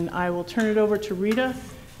 And I will turn it over to Rita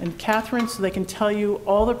and Catherine so they can tell you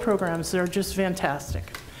all the programs. They're just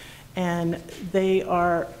fantastic. And they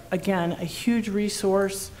are, again, a huge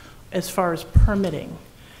resource as far as permitting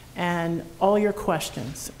and all your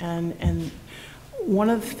questions. And one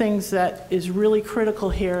of the things that is really critical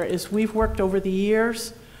here is we've worked over the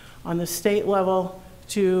years on the state level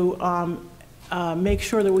to make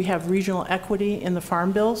sure that we have regional equity in the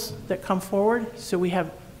farm bills that come forward. So we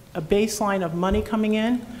have a baseline of money coming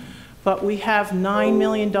in, but we have $9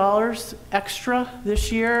 million extra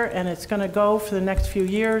this year, and it's going to go for the next few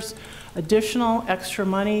years. Additional extra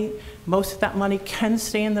money. Most of that money can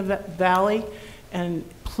stay in the valley, and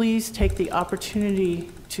please take the opportunity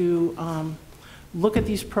to look at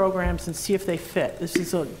these programs and see if they fit. This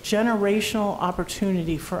is a generational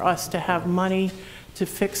opportunity for us to have money to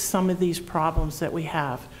fix some of these problems that we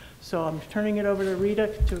have. So I'm turning it over to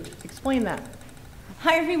Rita to explain that.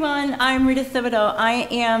 Hi everyone, I'm Rita Thibodeau. I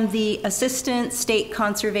am the Assistant State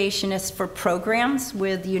Conservationist for Programs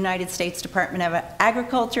with the United States Department of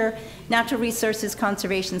Agriculture, Natural Resources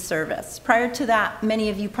Conservation Service. Prior to that, many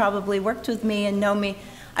of you probably worked with me and know me.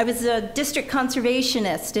 I was a district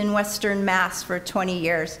conservationist in Western Mass for 20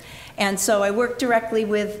 years. And so I worked directly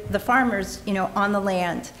with the farmers, on the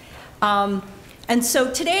land. And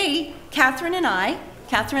so today, Catherine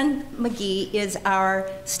McGee is our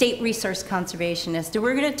state resource conservationist. And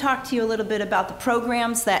we're going to talk to you a little bit about the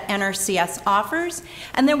programs that NRCS offers.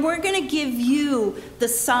 And then we're going to give you the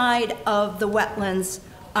side of the wetlands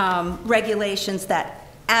regulations that,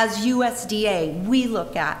 as USDA, we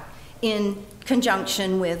look at in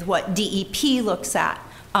conjunction with what DEP looks at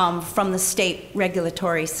from the state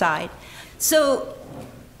regulatory side. So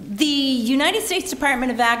the United States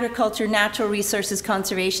Department of Agriculture Natural Resources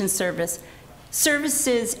Conservation Service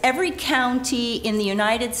services every county in the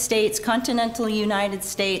United States, continental United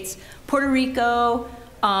States, Puerto Rico,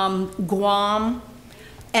 Guam,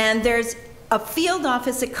 and there's a field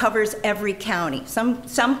office that covers every county.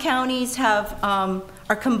 Some counties have,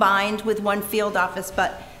 are combined with one field office,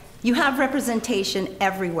 but you have representation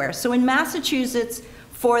everywhere. So in Massachusetts,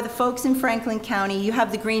 for the folks in Franklin County, you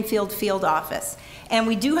have the Greenfield Field Office. And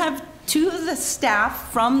we do have two of the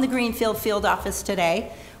staff from the Greenfield Field Office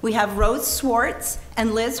today. We have Rose Swartz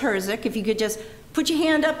and Liz Herzik. If you could just put your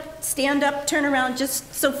hand up, stand up, turn around,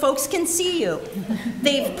 just so folks can see you.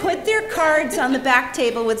 They've put their cards on the back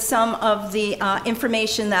table with some of the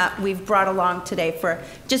information that we've brought along today for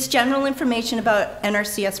just general information about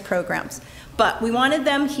NRCS programs. But we wanted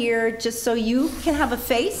them here just so you can have a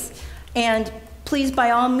face, and please,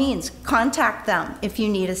 by all means, contact them if you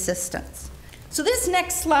need assistance. So this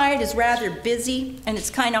next slide is rather busy, and it's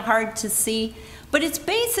kind of hard to see, but it's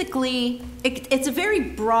basically, it's a very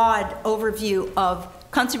broad overview of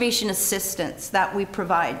conservation assistance that we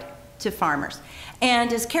provide to farmers.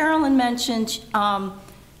 And as Carolyn mentioned,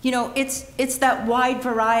 it's that wide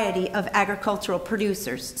variety of agricultural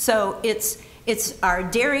producers. So it's our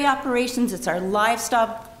dairy operations, it's our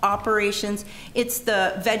livestock operations, it's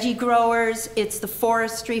the veggie growers, it's the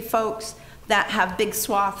forestry folks that have big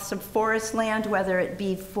swaths of forest land, whether it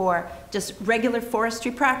be for just regular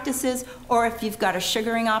forestry practices, or if you've got a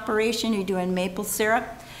sugaring operation, you're doing maple syrup.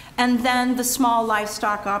 And then the small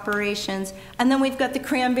livestock operations. And then we've got the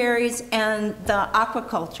cranberries and the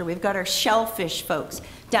aquaculture. We've got our shellfish folks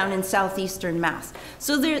down in southeastern Mass.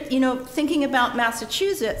 So there, thinking about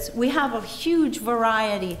Massachusetts, we have a huge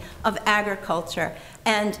variety of agriculture.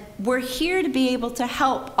 And we're here to be able to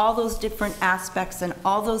help all those different aspects and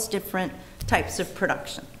all those different types of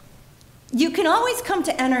production. You can always come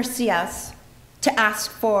to NRCS to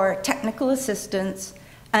ask for technical assistance,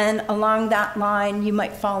 and along that line, you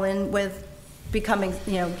might fall in with becoming,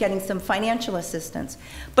 getting some financial assistance.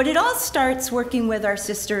 But it all starts working with our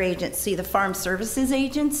sister agency, the Farm Services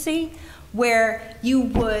Agency, where you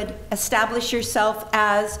would establish yourself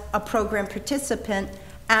as a program participant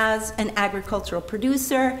as an agricultural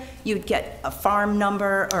producer. You'd get a farm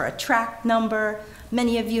number or a tract number.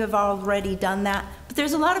 Many of you have already done that. But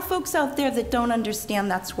there's a lot of folks out there that don't understand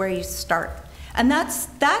that's where you start. And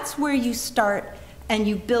that's where you start, and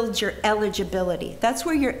you build your eligibility. That's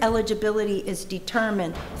where your eligibility is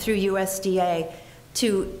determined through USDA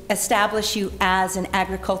to establish you as an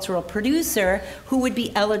agricultural producer who would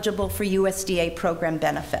be eligible for USDA program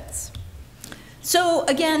benefits. So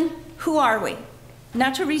again, who are we?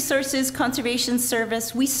 Natural Resources Conservation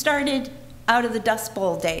Service. We started out of the Dust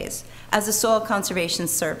Bowl days as a soil conservation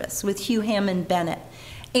service with Hugh Hammond Bennett.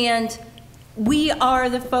 And we are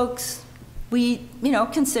the folks, we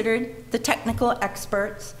considered the technical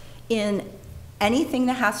experts in anything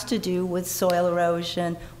that has to do with soil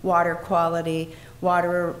erosion, water quality,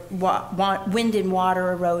 wind and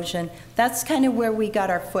water erosion. That's kind of where we got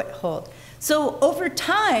our foothold. So over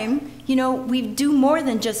time, you know, we do more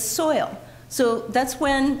than just soil. So that's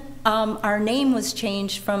when our name was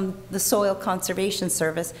changed from the Soil Conservation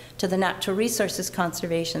Service to the Natural Resources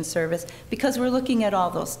Conservation Service, because we're looking at all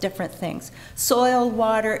those different things. Soil,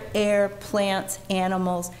 water, air, plants,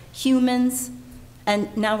 animals, humans,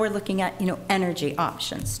 and now we're looking at, you know, energy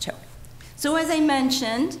options too. So as I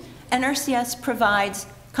mentioned, NRCS provides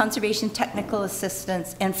conservation technical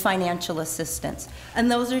assistance and financial assistance.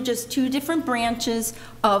 And those are just two different branches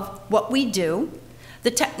of what we do.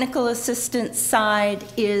 The technical assistance side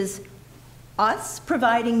is us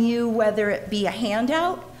providing you, whether it be a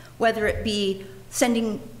handout, whether it be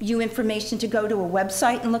sending you information to go to a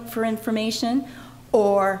website and look for information,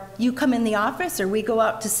 or you come in the office, or we go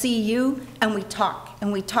out to see you and we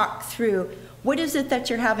talk through what is it that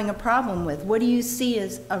you're having a problem with? What do you see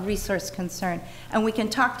as a resource concern? And we can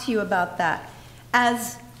talk to you about that.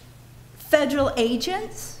 As federal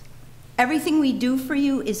agents, everything we do for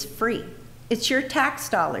you is free. It's your tax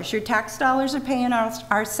dollars. Your tax dollars are paying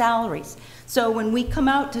our salaries. So when we come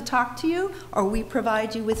out to talk to you, or we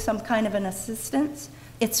provide you with some kind of an assistance,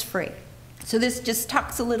 it's free. So this just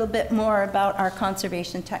talks a little bit more about our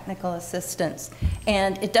conservation technical assistance.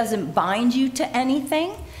 And it doesn't bind you to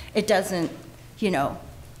anything. It doesn't, you know,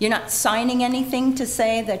 you're not signing anything to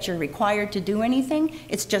say that you're required to do anything.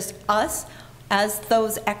 It's just us as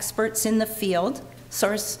those experts in the field,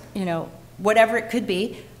 source, you know, whatever it could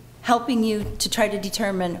be, helping you to try to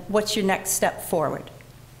determine what's your next step forward.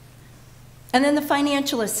 And then the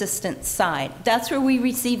financial assistance side, that's where we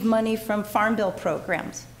receive money from Farm Bill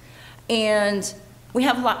programs. And we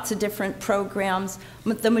have lots of different programs.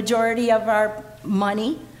 The majority of our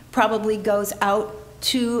money probably goes out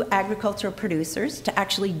to agricultural producers to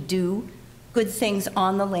actually do good things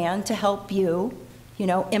on the land to help you, you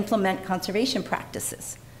know, implement conservation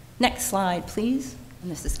practices. Next slide, please.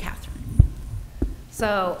 And this is Catherine.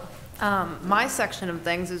 So my section of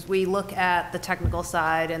things is we look at the technical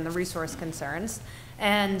side and the resource concerns.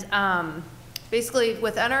 And basically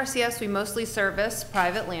with NRCS, we mostly service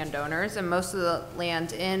private landowners, and most of the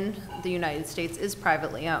land in the United States is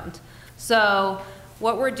privately owned. So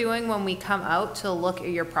what we're doing when we come out to look at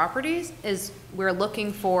your properties is we're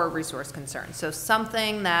looking for resource concerns. So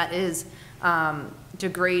something that is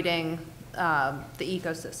degrading the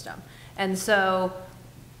ecosystem. And so,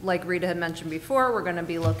 like Rita had mentioned before, we're going to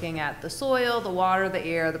be looking at the soil, the water, the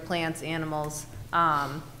air, the plants, animals,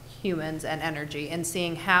 humans, and energy, and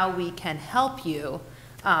seeing how we can help you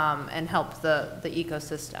and help the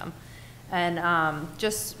ecosystem. And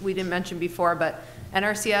just, we didn't mention before, but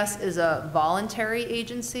NRCS is a voluntary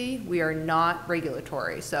agency. We are not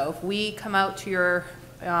regulatory. So if we come out to your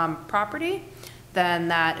property, then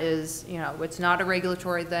that is, you know, it's not a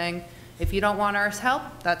regulatory thing. If you don't want our help,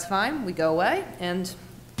 that's fine. We go away, and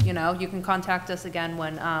you know, you can contact us again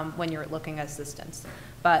when you're looking at assistance.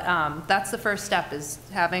 But that's the first step, is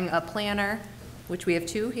having a planner, which we have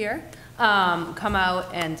two here, come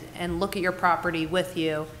out and look at your property with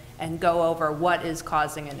you and go over what is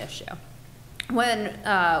causing an issue. When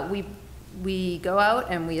we go out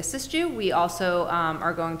and we assist you, we also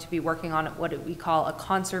are going to be working on what we call a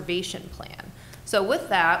conservation plan. So with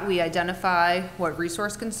that, we identify what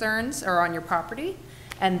resource concerns are on your property,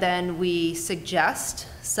 and then we suggest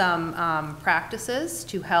some practices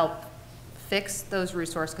to help fix those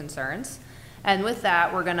resource concerns. And with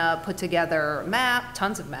that, we're gonna put together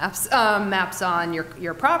tons of maps, maps on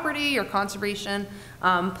your property, your conservation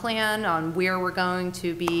plan, on where we're going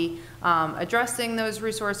to be addressing those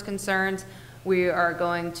resource concerns. We are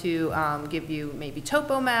going to give you maybe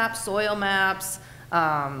topo maps, soil maps,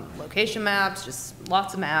 location maps, just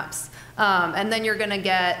lots of maps. And then you're gonna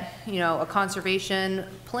get, you know, a conservation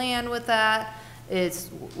plan with that.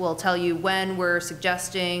 We'll tell you when we're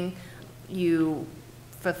suggesting you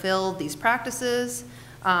fulfill these practices,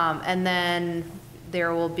 and then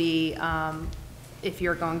there will be, if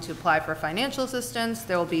you're going to apply for financial assistance,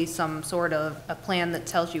 there will be some sort of a plan that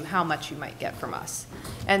tells you how much you might get from us.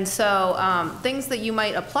 And so things that you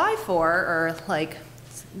might apply for are like,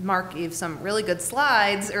 Mark gave some really good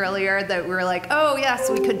slides earlier that we were like, oh yes,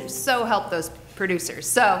 we could so help those producers.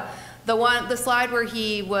 So the slide where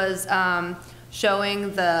he was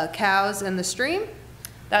showing the cows in the stream,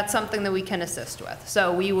 that's something that we can assist with.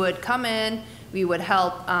 So we would come in, we would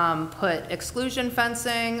help put exclusion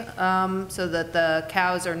fencing so that the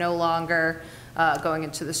cows are no longer going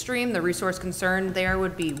into the stream. The resource concern there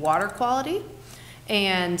would be water quality.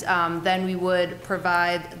 And then we would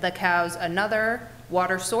provide the cows another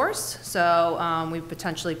water source. So we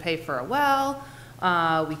potentially pay for a well,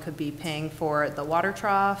 We could be paying for the water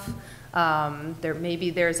trough. Maybe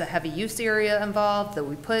there's a heavy use area involved that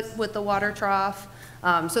we put with the water trough.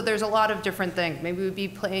 So there's a lot of different things. Maybe we'd be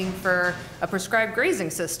paying for a prescribed grazing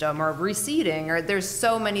system or reseeding, or there's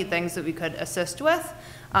so many things that we could assist with.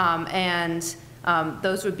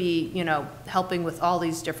 Those would be, helping with all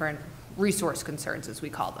these different resource concerns, as we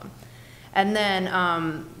call them. And then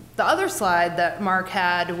the other slide that Mark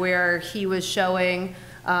had, where he was showing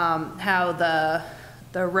how the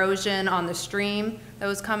erosion on the stream that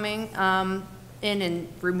was coming in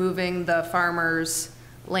and removing the farmer's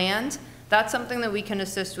land, that's something that we can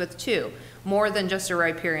assist with too, more than just a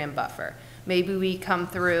riparian buffer. Maybe we come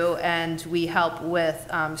through and we help with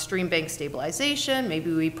stream bank stabilization.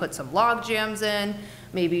 Maybe we put some log jams in.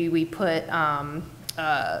 Maybe we put rock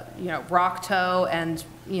toe and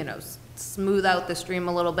smooth out the stream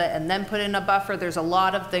a little bit and then put in a buffer. There's a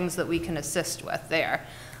lot of things that we can assist with there.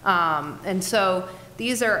 And so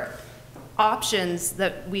these are options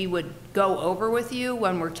that we would go over with you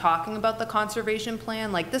when we're talking about the conservation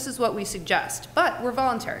plan. Like, this is what we suggest, but we're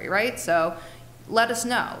voluntary, right? So let us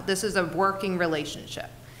know. This is a working relationship.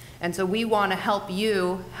 And so we want to help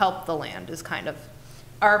you help the land is kind of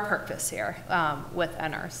our purpose here with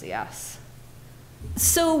NRCS.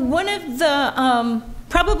 So one of the,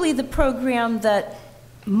 probably the program that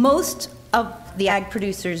most of the ag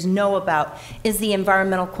producers know about is the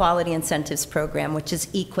Environmental Quality Incentives Program, which is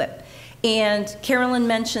EQIP. And Carolyn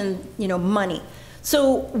mentioned, money.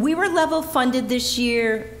 So we were level funded this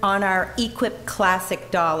year on our EQIP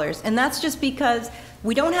Classic dollars. And that's just because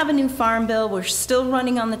we don't have a new farm bill. We're still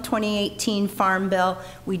running on the 2018 farm bill.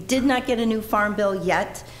 We did not get a new farm bill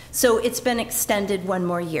yet. So it's been extended one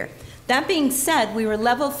more year. That being said, we were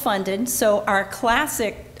level funded. So our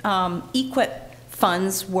Classic EQIP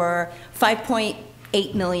funds were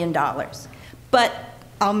 $5.8 million. But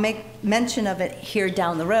I'll make mention of it here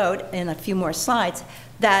down the road in a few more slides,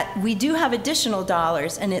 that we do have additional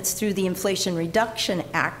dollars, and it's through the Inflation Reduction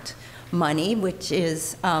Act money, which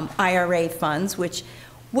is IRA funds, which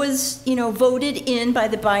was voted in by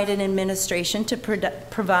the Biden administration to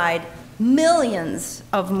provide millions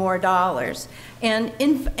of more dollars, and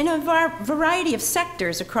in a variety of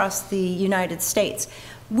sectors across the United States.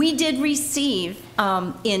 We did receive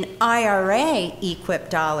in IRA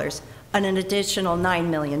EQIP dollars an additional $9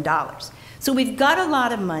 million. So we've got a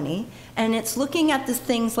lot of money, and it's looking at the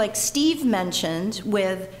things like Steve mentioned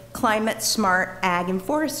with climate smart ag and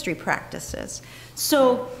forestry practices.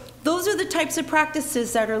 So those are the types of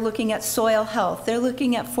practices that are looking at soil health. They're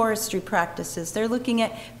looking at forestry practices. They're looking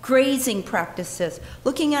at grazing practices,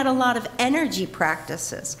 looking at a lot of energy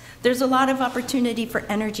practices. There's a lot of opportunity for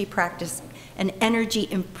energy practice and energy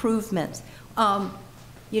improvements.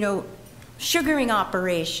 Sugaring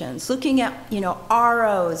operations, looking at,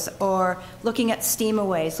 ROs, or looking at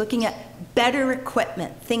steamaways, looking at better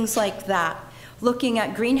equipment, things like that. Looking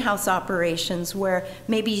at greenhouse operations where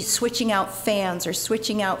maybe switching out fans or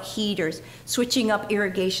switching out heaters, switching up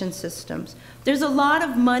irrigation systems. There's a lot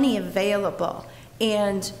of money available,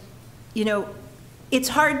 and, it's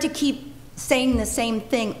hard to keep saying the same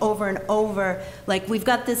thing over and over, like, we've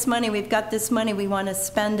got this money, we want to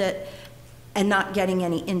spend it, and not getting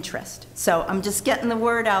any interest. So I'm just getting the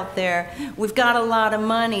word out there. We've got a lot of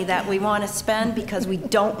money that we want to spend because we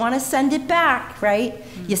don't want to send it back, right?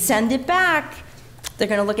 You send it back, they're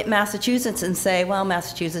going to look at Massachusetts and say, well,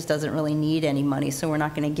 Massachusetts doesn't really need any money, so we're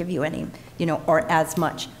not going to give you any, or as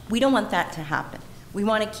much. We don't want that to happen. We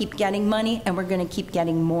want to keep getting money, and we're going to keep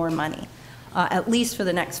getting more money, at least for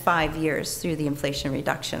the next 5 years through the Inflation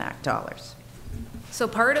Reduction Act dollars. So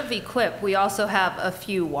part of EQIP, we also have a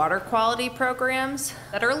few water quality programs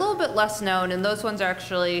that are a little bit less known, and those ones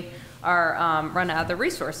actually are run out of the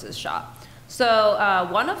resources shop. So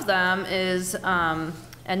one of them is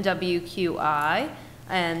NWQI,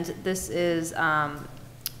 and this is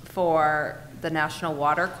for the National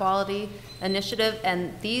Water Quality Initiative,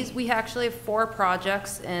 and we actually have 4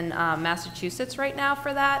 projects in Massachusetts right now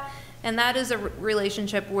for that, and that is a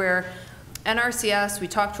relationship where NRCS, we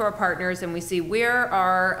talk to our partners and we see where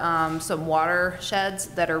are some watersheds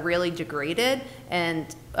that are really degraded, and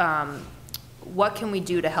what can we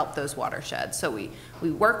do to help those watersheds. So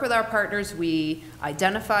we work with our partners, we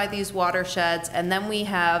identify these watersheds, and then we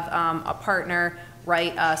have a partner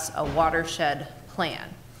write us a watershed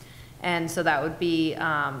plan. And so that would be,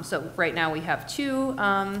 so right now we have 2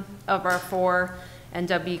 of our 4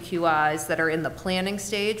 NWQIs that are in the planning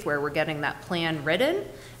stage, where we're getting that plan written.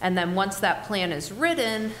 And then once that plan is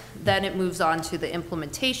written, then it moves on to the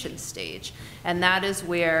implementation stage. And that is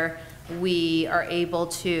where we are able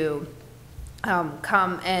to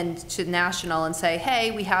come and to national and say,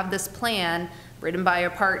 hey, we have this plan written by a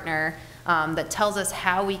partner, that tells us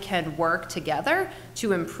how we can work together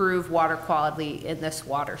to improve water quality in this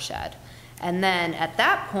watershed. And then at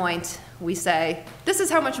that point, we say, this is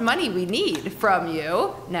how much money we need from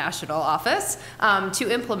you, national office,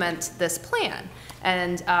 to implement this plan.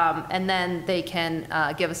 And then they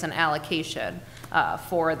can give us an allocation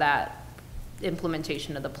for that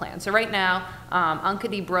implementation of the plan. So right now,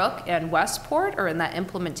 Unkady Brook and Westport are in that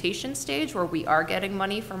implementation stage where we are getting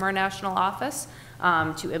money from our national office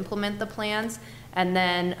to implement the plans. And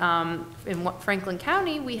then in Franklin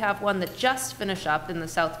County, we have one that just finished up in the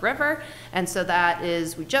South River. And so that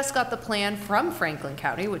is, we just got the plan from Franklin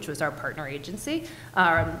County, which was our partner agency,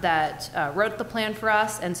 that wrote the plan for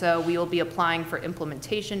us. And so we will be applying for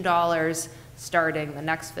implementation dollars starting the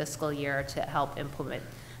next fiscal year to help implement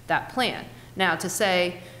that plan. Now, to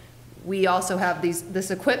say we also have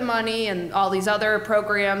this equip money and all these other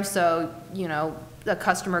programs, so, you know, the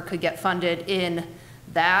customer could get funded in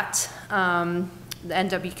that, the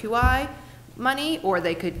NWQI money, or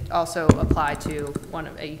they could also apply to one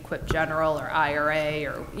of Equip General or IRA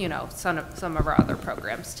or, you know, some of our other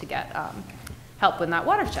programs to get help in that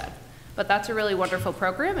watershed. But that's a really wonderful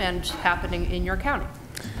program and happening in your county.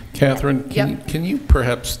 Catherine, Yep. can you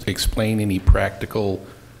perhaps explain any practical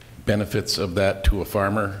benefits of that to a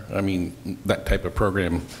farmer? I mean, that type of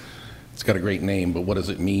program, it's got a great name, but what does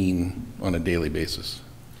it mean on a daily basis?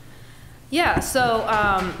 Yeah, so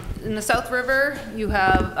in the South River, you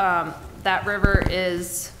have, that river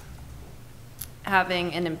is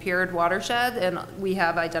having an impaired watershed, and we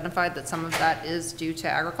have identified that some of that is due to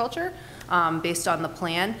agriculture based on the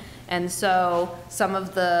plan. And so some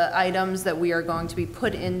of the items that we are going to be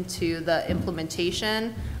put into the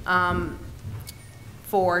implementation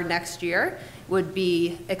for next year would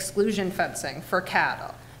be exclusion fencing for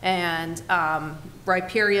cattle and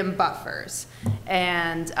riparian buffers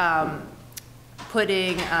and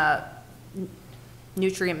putting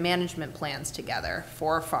nutrient management plans together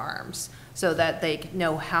for farms so that they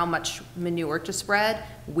know how much manure to spread,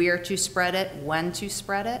 where to spread it, when to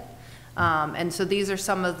spread it. And so these are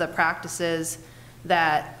some of the practices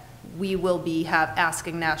that we will be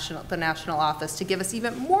asking the national office to give us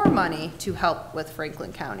even more money to help with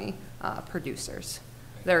Franklin County producers.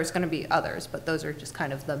 There's going to be others, but those are just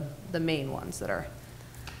kind of the main ones that are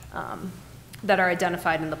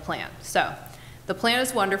identified in the plan. So the plan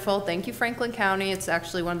is wonderful. Thank you, Franklin County. It's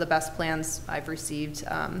actually one of the best plans I've received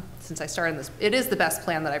since I started this. It is the best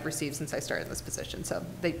plan that I've received since I started this position. So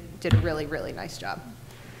they did a really, really nice job.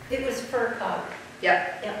 It was FERCog.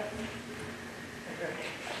 Yep. Yep.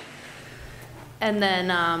 And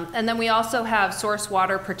then we also have source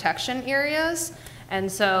water protection areas.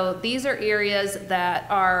 And so these are areas that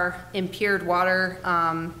are impaired watersheds,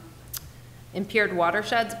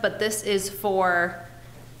 but this is for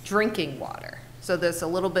drinking water. So this is a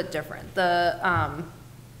little bit different. The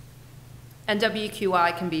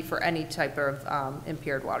NWQI can be for any type of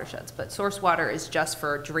impaired watersheds, but source water is just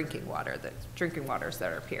for drinking water, drinking waters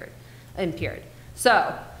that are impaired.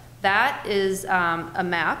 So that is a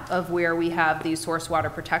map of where we have these source water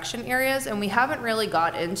protection areas, and we haven't really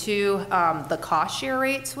got into the cost share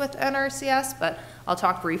rates with NRCS, but I'll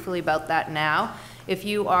talk briefly about that now. If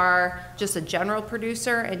you are just a general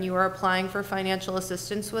producer and you are applying for financial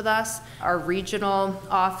assistance with us, our regional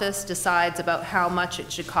office decides about how much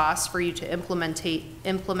it should cost for you to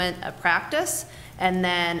implement a practice, and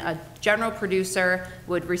then a general producer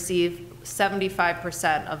would receive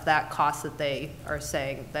 75% of that cost that they are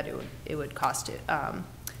saying that it would cost to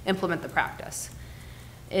implement the practice.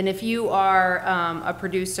 And if you are a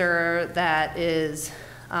producer that is,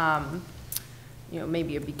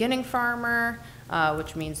 maybe a beginning farmer,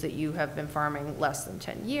 which means that you have been farming less than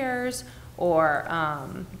 10 years, or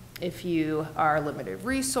if you are limited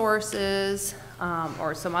resources,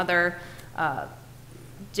 or some other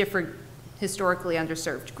different historically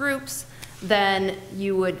underserved groups, then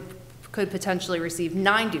you could potentially receive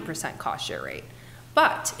 90% cost share rate.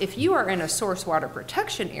 But if you are in a source water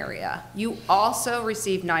protection area, you also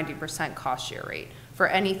receive 90% cost share rate for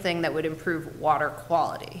anything that would improve water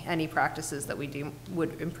quality, any practices that we do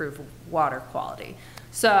would improve water quality.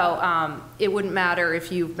 So it wouldn't matter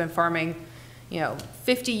if you've been farming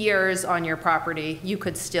 50 years on your property, you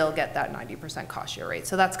could still get that 90% cost share rate.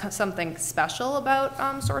 So that's something special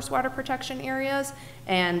about source water protection areas.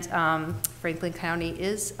 And Franklin County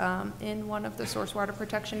is in one of the source water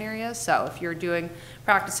protection areas. So if you're doing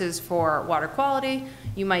practices for water quality,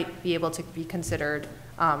 you might be able to be considered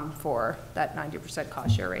for that 90%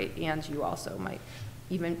 cost share rate. And you also might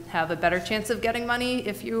even have a better chance of getting money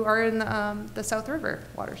if you are in the South River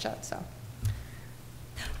watershed. So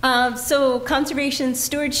So Conservation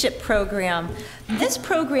Stewardship Program. This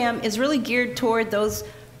program is really geared toward those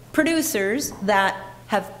producers that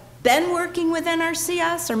have been working with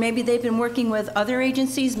NRCS, or maybe they've been working with other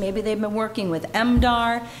agencies, maybe they've been working with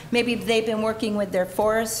MDAR, maybe they've been working with their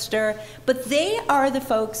forester, but they are the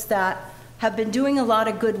folks that have been doing a lot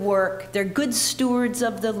of good work. They're good stewards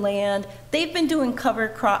of the land. They've been doing cover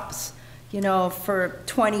crops, you know, for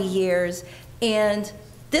 20 years, and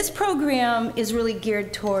this program is really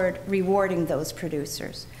geared toward rewarding those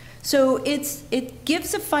producers. So it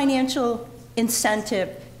gives a financial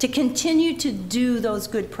incentive to continue to do those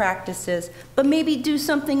good practices, but maybe do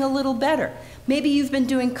something a little better. Maybe you've been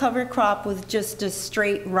doing cover crop with just a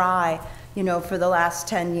straight rye, you know, for the last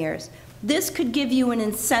 10 years. This could give you an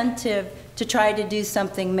incentive to try to do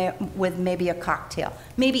something with maybe a cocktail.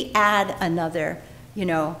 Maybe add another, you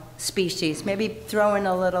know, species. Maybe throw in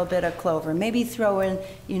a little bit of clover. Maybe throw in,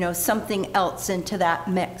 you know, something else into that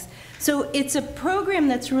mix. So it's a program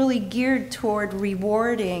that's really geared toward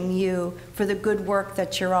rewarding you for the good work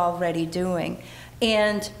that you're already doing.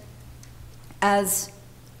 And as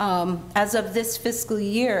of this fiscal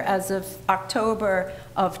year, as of October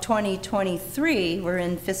of 2023, we're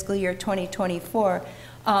in fiscal year 2024,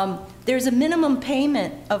 there's a minimum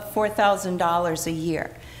payment of $4,000 a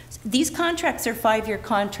year. These contracts are 5-year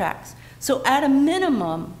contracts. So at a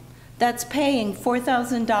minimum, that's paying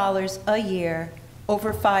 $4,000 a year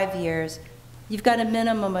over 5 years. You've got a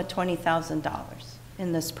minimum of $20,000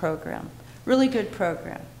 in this program. Really good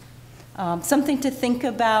program. Something to think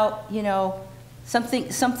about, you know,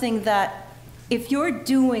 something that if you're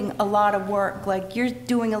doing a lot of work, like you're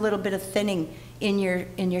doing a little bit of thinning in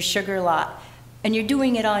your sugar lot, and you're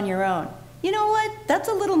doing it on your own, you know what? That's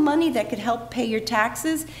a little money that could help pay your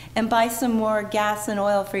taxes and buy some more gas and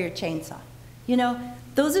oil for your chainsaw. You know,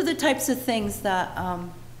 those are the types of things that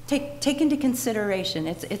take into consideration.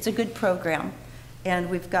 It's a good program, and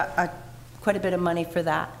we've got quite a bit of money for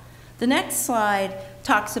that. The next slide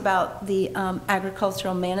talks about the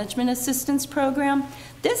Agricultural Management Assistance Program.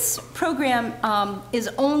 This program is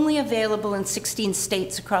only available in 16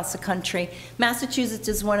 states across the country. Massachusetts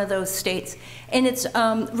is one of those states, and it's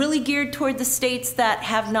really geared toward the states that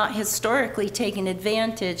have not historically taken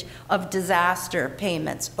advantage of disaster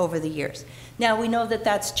payments over the years. Now, we know that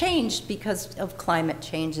that's changed because of climate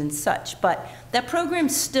change and such, but that program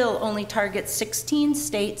still only targets 16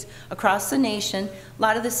 states across the nation. A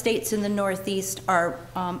lot of the states in the Northeast have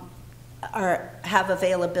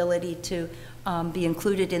availability to be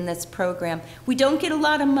included in this program. We don't get a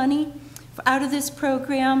lot of money out of this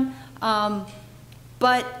program,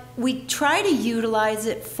 but we try to utilize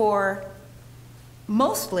it for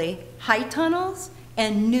mostly high tunnels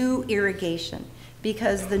and new irrigation,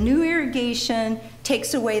 because the new irrigation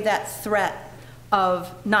takes away that threat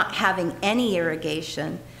of not having any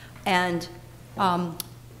irrigation, and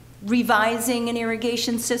revising an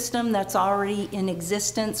irrigation system that's already in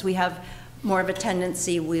existence, we have more of a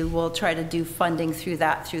tendency, we will try to do funding through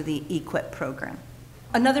that, through the EQIP program.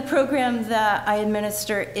 Another program that I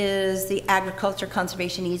administer is the Agriculture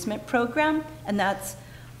Conservation Easement Program, and that's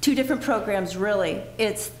two different programs really.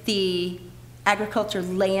 It's the Agriculture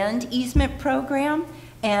Land Easement Program,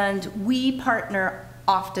 and we partner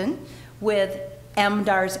often with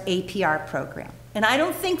MDAR's APR program. And I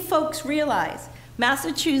don't think folks realize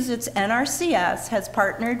Massachusetts NRCS has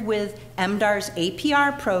partnered with MDAR's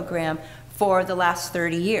APR program for the last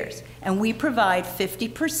 30 years. And we provide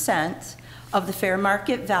 50% of the fair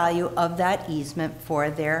market value of that easement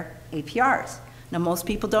for their APRs. Now, most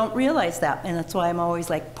people don't realize that, and that's why I'm always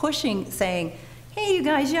like pushing, saying, hey, you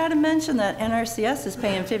guys, you ought to mention that NRCS is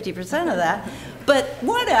paying 50% of that, but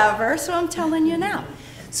whatever, so I'm telling you now.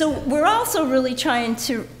 So we're also really trying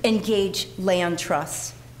to engage land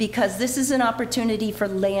trusts, because this is an opportunity for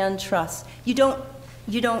land trusts. You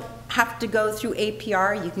don't have to go through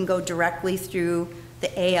APR. You can go directly through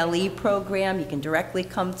the ALE program. You can directly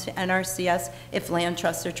come to NRCS if land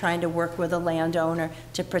trusts are trying to work with a landowner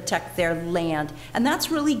to protect their land. And that's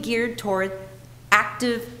really geared toward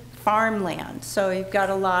active farmland. So you've got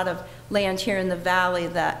a lot of land here in the valley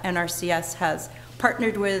that NRCS has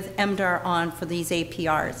partnered with MDAR on for these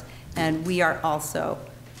APRs. And we are also,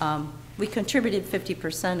 we contributed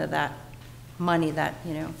 50% of that money that,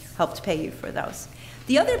 you know, helped pay you for those.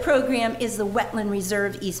 The other program is the Wetland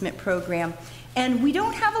Reserve Easement Program. And we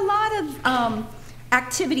don't have a lot of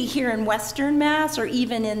activity here in Western Mass, or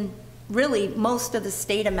even in really most of the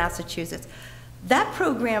state of Massachusetts. That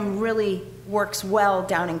program really works well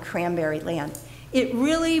down in cranberry land. It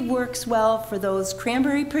really works well for those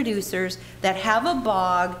cranberry producers that have a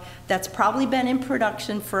bog that's probably been in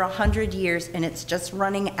production for 100 years and it's just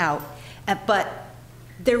running out. But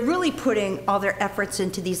they're really putting all their efforts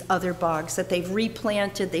into these other bogs that they've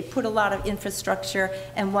replanted. They put a lot of infrastructure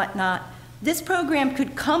and whatnot. This program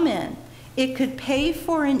could come in. It could pay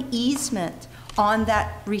for an easement on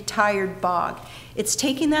that retired bog. It's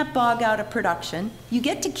taking that bog out of production. You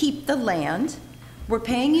get to keep the land. We're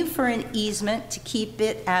paying you for an easement to keep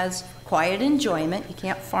it as quiet enjoyment. You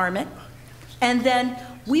can't farm it. And then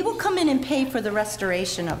we will come in and pay for the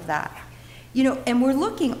restoration of that. You know, and we're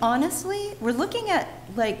looking, honestly, we're looking at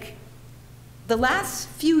like the last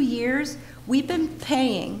few years, we've been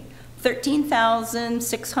paying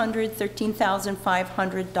 $13,600,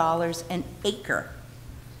 $13,500 an acre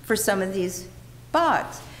for some of these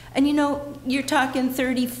bogs. And you know, you're talking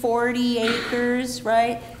 30, 40 acres,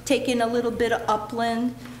 right? Taking a little bit of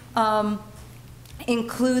upland,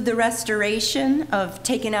 include the restoration of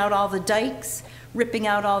taking out all the dikes, ripping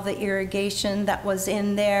out all the irrigation that was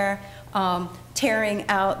in there, tearing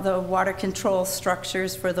out the water control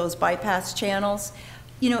structures for those bypass channels.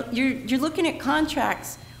 You know, you're looking at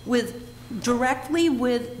contracts directly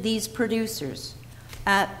with these producers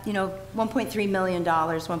at, you know, $1.3 million,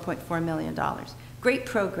 $1.4 million. Great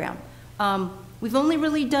program. We've only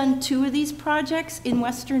really done 2 of these projects in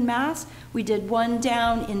Western Mass. We did one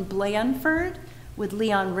down in Blandford with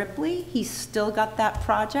Leon Ripley. He's still got that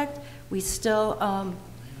project. We still,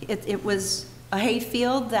 it was a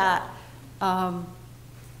hayfield that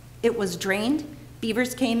it was drained.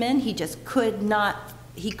 Beavers came in. He just could not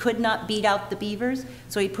beat out the beavers,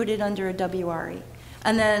 so he put it under a WRE.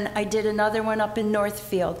 And then I did another one up in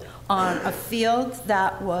Northfield on a field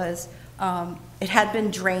that was, it had been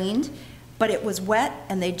drained, but it was wet,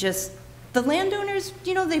 and the landowners,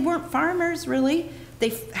 you know, they weren't farmers really. They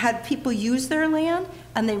had people use their land,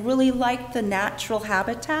 and they really liked the natural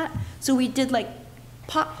habitat. So we did like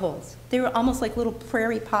potholes. They were almost like little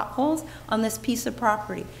prairie potholes on this piece of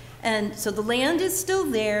property. And so the land is still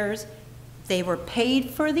theirs. They were paid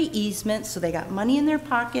for the easement, so they got money in their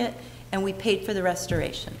pocket, and we paid for the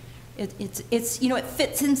restoration. It's you know, it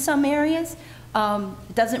fits in some areas.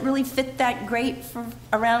 It doesn't really fit that great for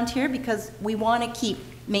around here because we want to keep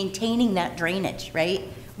maintaining that drainage, right?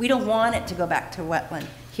 We don't want it to go back to wetland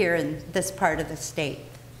here in this part of the state.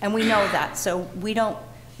 And we know that, so we don't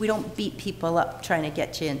beat people up trying to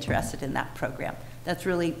get you interested in that program. That's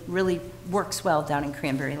really works well down in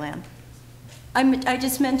Cranberry Land. I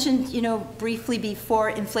just mentioned, you know, briefly before,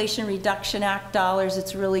 Inflation Reduction Act dollars.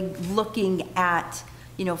 It's really looking at,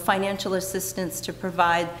 you know, financial assistance to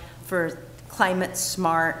provide for climate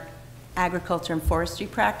smart agriculture and forestry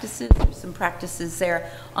practices. There's some practices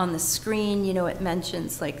there on the screen. You know, it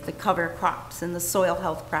mentions like the cover crops and the soil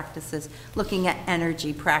health practices, looking at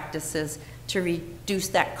energy practices to reduce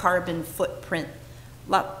that carbon footprint.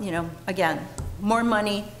 You know, again, more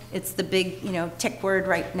money. It's the big, you know, tick word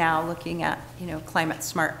right now, looking at, you know, climate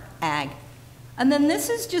smart ag. And then this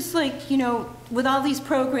is just like, you know, with all these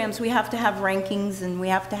programs, we have to have rankings and we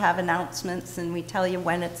have to have announcements, and we tell you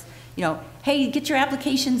when it's, you know, hey, get your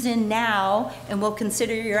applications in now, and we'll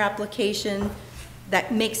consider your application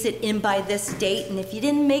that makes it in by this date. And if you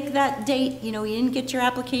didn't make that date, you know, you didn't get your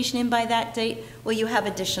application in by that date, well, you have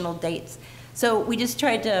additional dates. So we just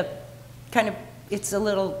tried to kind of, it's a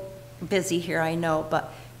little busy here, I know,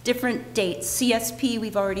 but different dates. CSP,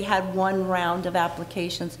 we've already had 1 round of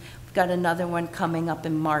applications. We've got another one coming up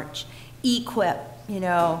in March. EQIP, you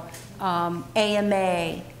know,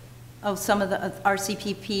 AMA, oh, some of the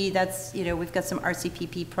RCPP, that's, you know, we've got some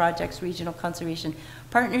RCPP projects, Regional Conservation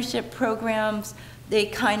Partnership Programs. They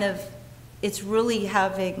kind of, it's really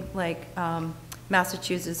having like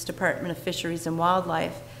Massachusetts Department of Fisheries and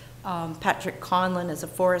Wildlife, Patrick Conlon is a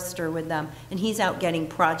forester with them, and he's out getting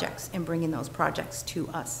projects and bringing those projects to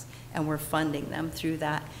us, and we're funding them through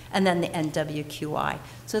that. And then the NWQI.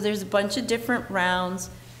 So there's a bunch of different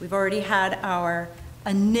rounds. We've already had our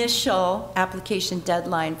initial application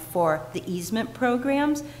deadline for the easement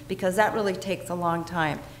programs, because that really takes a long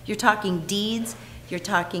time. You're talking deeds, you're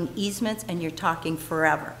talking easements, and you're talking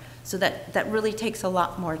forever. So that really takes a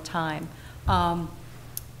lot more time.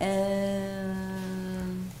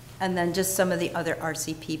 And then just some of the other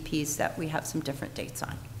RCPPs that we have some different dates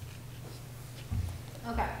on.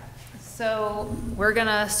 Okay, so we're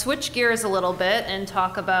gonna switch gears a little bit and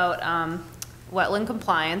talk about wetland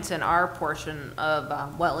compliance and our portion of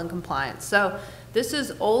wetland compliance. So this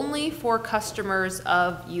is only for customers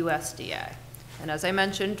of USDA. And as I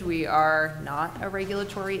mentioned, we are not a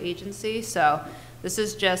regulatory agency, so this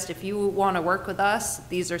is just, if you want to work with us,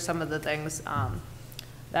 these are some of the things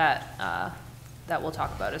that we'll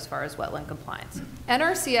talk about as far as wetland compliance.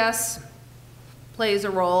 NRCS plays a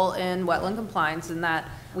role in wetland compliance in that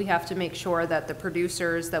we have to make sure that the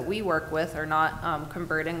producers that we work with are not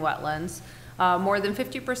converting wetlands. More than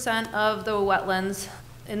 50% of the wetlands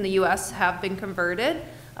in the US have been converted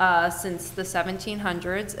since the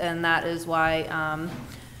 1700s, and that is why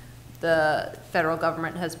the federal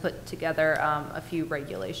government has put together a few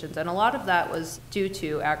regulations, and a lot of that was due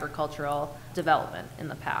to agricultural development in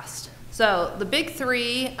the past. So the big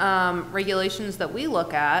three regulations that we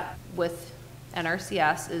look at with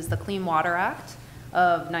NRCS is the Clean Water Act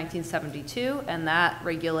of 1972, and that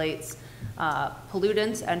regulates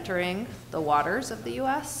pollutants entering the waters of the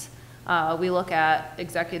US. We look at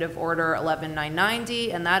Executive Order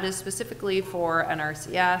 11990, and that is specifically for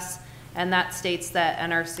NRCS, and that states that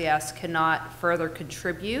NRCS cannot further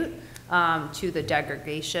contribute to the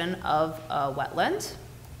degradation of a wetland.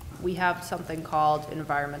 We have something called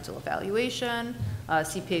environmental evaluation,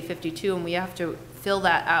 CPA 52, and we have to fill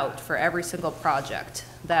that out for every single project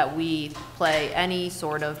that we play any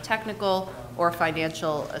sort of technical or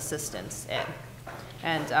financial assistance in.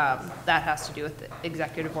 And that has to do with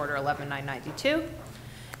Executive Order 11992.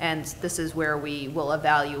 And this is where we will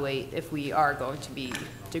evaluate if we are going to be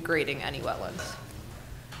degrading any wetlands.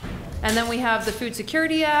 And then we have the Food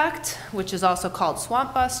Security Act, which is also called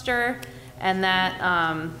Swamp Buster, and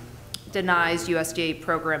that denies USDA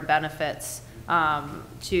program benefits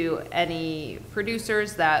to any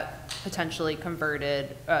producers that potentially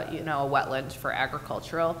converted, a wetland for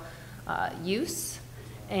agricultural use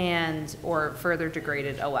and or further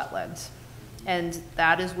degraded a wetland. And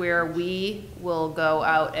that is where we will go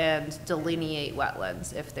out and delineate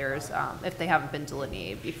wetlands if they haven't been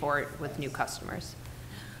delineated before with new customers.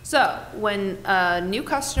 So when a new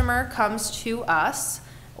customer comes to us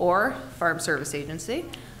or Farm Service Agency,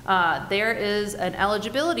 there is an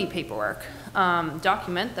eligibility paperwork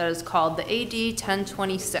document that is called the AD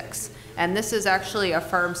 1026. And this is actually a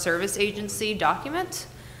Farm Service Agency document,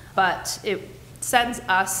 but it sends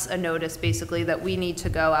us a notice basically that we need to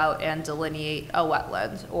go out and delineate a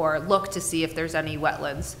wetland or look to see if there's any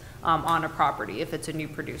wetlands on a property if it's a new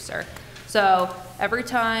producer. So every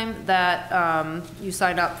time that you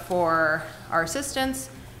sign up for our assistance,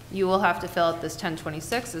 you will have to fill out this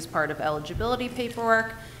 1026 as part of eligibility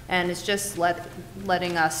paperwork, and it's just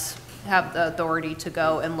letting us have the authority to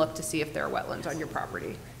go and look to see if there are wetlands on your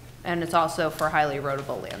property. And it's also for highly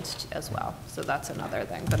erodible land as well. So that's another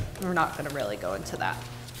thing, but we're not going to really go into that.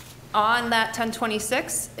 On that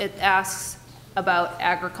 1026, it asks about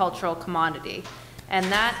agricultural commodity. And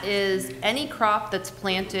that is any crop that's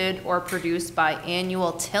planted or produced by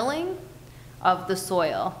annual tilling of the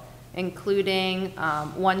soil, including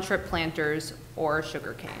one-trip planters or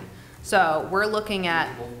sugarcane. So we're looking at,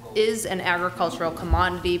 is an agricultural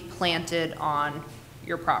commodity planted on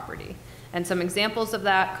your property? And some examples of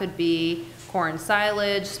that could be corn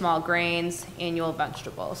silage, small grains, annual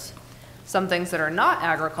vegetables. Some things that are not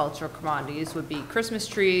agricultural commodities would be Christmas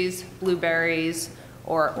trees, blueberries,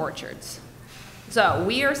 or orchards. So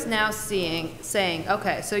we are now saying,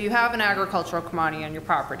 okay, so you have an agricultural commodity on your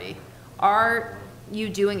property. Are you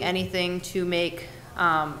doing anything to make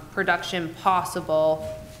production possible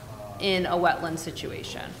in a wetland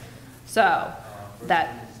situation? So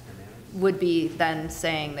that would be then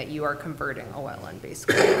saying that you are converting a wetland,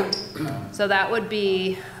 basically. So that would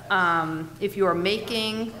be if you are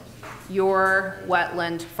making your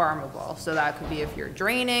wetland farmable. So that could be if you're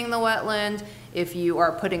draining the wetland, if you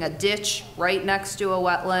are putting a ditch right next to a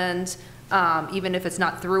wetland, even if it's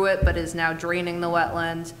not through it but is now draining the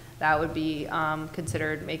wetland, that would be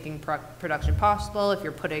considered making production possible. If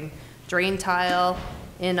you're putting drain tile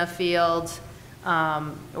in a field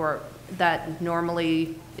or that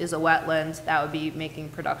normally is a wetland, that would be making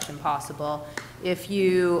production possible. If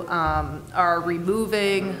you are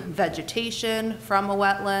removing vegetation from a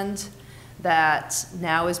wetland, that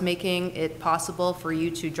now is making it possible for you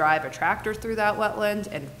to drive a tractor through that wetland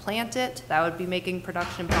and plant it, that would be making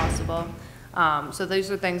production possible. So these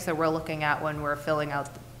are things that we're looking at when we're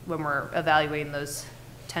when we're evaluating those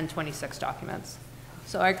 1026 documents.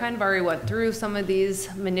 So I kind of already went through some of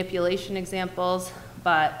these manipulation examples,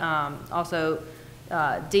 but also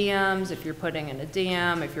dams, if you're putting in a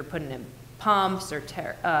dam, if you're putting in pumps or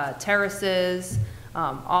terraces,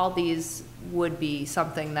 all these would be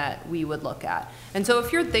something that we would look at. And so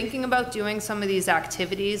if you're thinking about doing some of these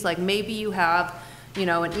activities, like maybe you have, an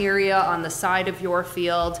area on the side of your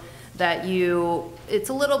field that it's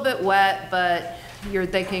a little bit wet, but you're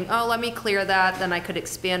thinking, oh, let me clear that, then I could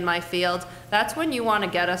expand my field. That's when you want to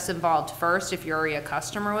get us involved first if you're already a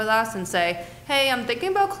customer with us and say, hey, I'm thinking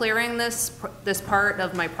about clearing this part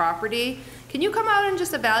of my property. Can you come out and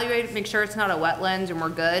just evaluate, make sure it's not a wetland and we're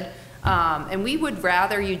good? And we would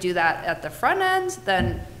rather you do that at the front end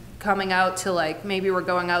than coming out to, like, maybe we're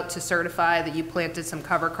going out to certify that you planted some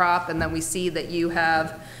cover crop, and then we see that you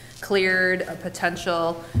have cleared a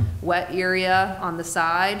potential wet area on the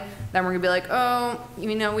side. Then we're gonna be like, oh,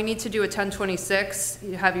 you know, we need to do a 1026,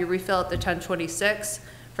 have you refill at the 1026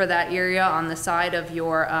 for that area on the side of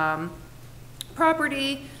your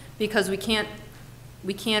property, because we can't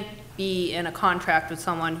be in a contract with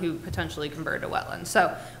someone who potentially converted a wetland.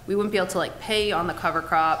 So we wouldn't be able to, like, pay on the cover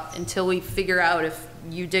crop until we figure out if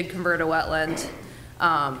you did convert a wetland,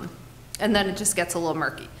 and then it just gets a little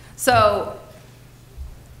murky. So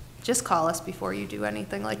just call us before you do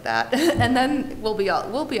anything like that, and then we'll be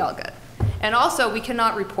all good. And also, we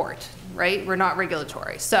cannot report, right? We're not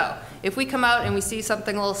regulatory. So if we come out and we see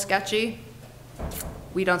something a little sketchy,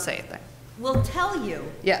 we don't say anything. We'll tell you.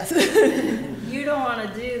 Yes. You don't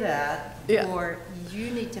want to do that, Yeah. or you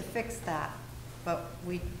need to fix that, but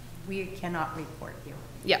we cannot report you.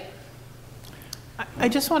 Yeah. I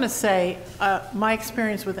just want to say, my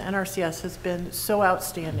experience with NRCS has been so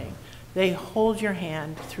outstanding. They hold your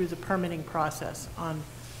hand through the permitting process on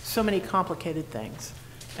so many complicated things.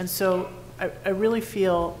 And so I really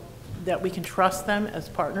feel that we can trust them as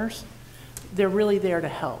partners. They're really there to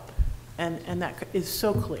help. And that is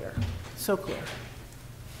so clear, so clear.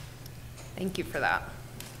 Thank you for that.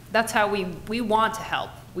 That's how we want to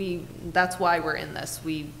help. That's why we're in this.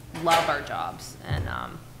 We love our jobs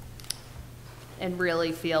and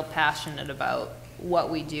really feel passionate about what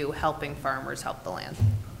we do, helping farmers help the land.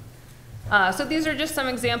 So these are just some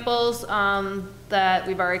examples that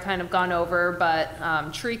we've already kind of gone over,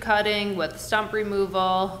 but tree cutting with stump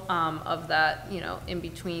removal of that, you know, in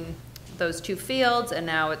between those two fields, and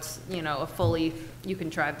now it's, you know, you can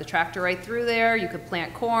drive the tractor right through there, you could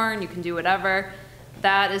plant corn, you can do whatever.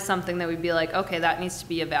 That is something that we'd be like, okay, that needs to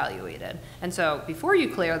be evaluated. And so before you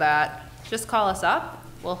clear that, just call us up.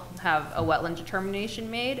 We'll have a wetland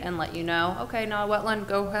determination made and let you know, okay, no, wetland,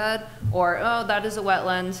 go ahead. Or, oh, that is a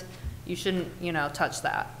wetland. You shouldn't, you know, touch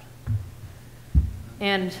that.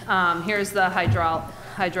 And here's the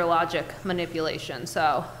hydrologic manipulation.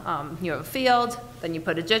 So you have a field, then you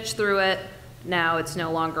put a ditch through it. Now it's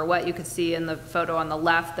no longer wet. You can see in the photo on the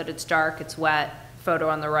left that it's dark, it's wet. Photo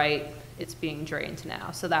on the right, it's being drained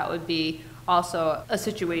now. So that would be also a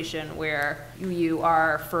situation where you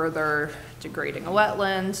are further degrading a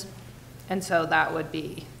wetland. And so that would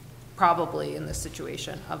be probably in this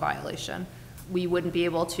situation a violation. We wouldn't be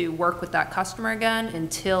able to work with that customer again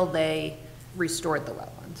until they restored the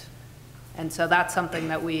wetland. And so that's something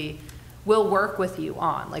that we will work with you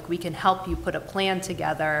on. Like, we can help you put a plan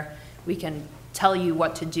together. We can tell you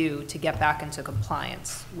what to do to get back into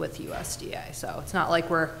compliance with USDA. So it's not like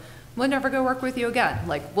we'll never go work with you again.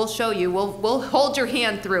 Like, we'll show you, we'll hold your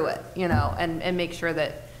hand through it, you know, and make sure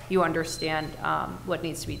that you understand what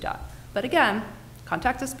needs to be done. But again,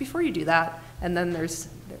 contact us before you do that, and then there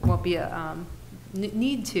won't be a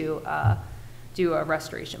need to do a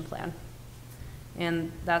restoration plan.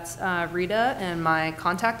 And that's Rita and my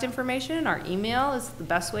contact information. Our email is the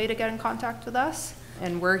best way to get in contact with us,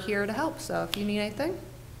 and we're here to help. So if you need anything,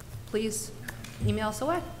 please email us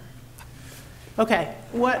away. Okay,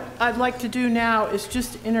 what I'd like to do now is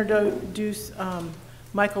just introduce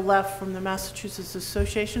Michael Leff from the Massachusetts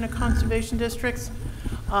Association of Conservation Districts.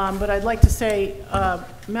 But I'd like to say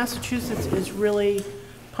Massachusetts is really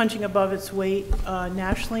punching above its weight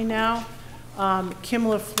nationally now. Kim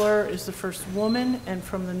LaFleur is the first woman, and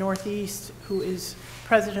from the Northeast, who is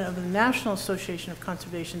president of the National Association of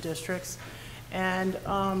Conservation Districts. And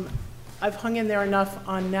I've hung in there enough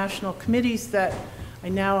on national committees that I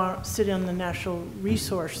now sit on the National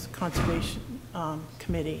Resource Conservation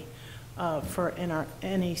Committee in our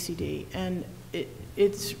NACD. And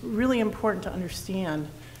it's really important to understand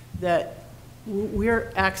that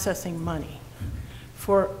we're accessing money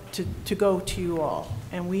to go to you all,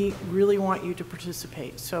 and we really want you to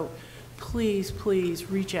participate. So please, please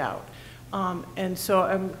reach out. And so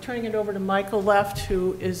I'm turning it over to Michael Left,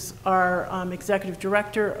 who is our executive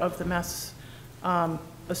director of the Mass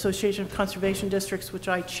Association of Conservation Districts, which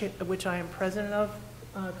I am president of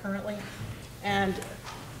currently. And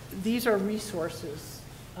these are resources,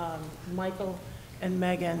 Michael and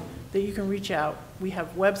Megan, that you can reach out. We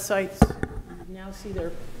have websites. You now see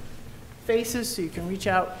their faces, so you can reach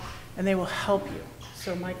out, and they will help you.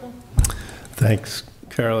 So, Michael? Thanks,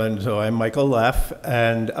 Carolyn. So I'm Michael Leff,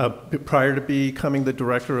 and prior to becoming the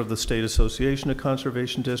director of the State Association of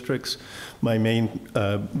Conservation Districts, my main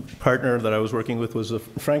partner that I was working with was the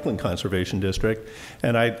Franklin Conservation District,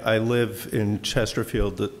 and I live in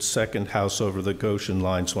Chesterfield, the second house over the Goshen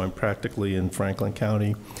line, so I'm practically in Franklin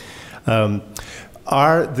County.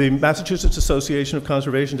 The Massachusetts Association of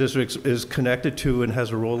Conservation Districts is connected to and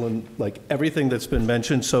has a role in like everything that's been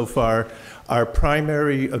mentioned so far. Our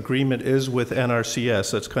primary agreement is with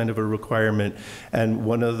NRCS. That's kind of a requirement. And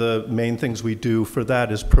one of the main things we do for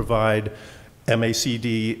that is provide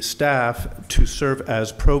MACD staff to serve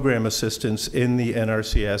as program assistants in the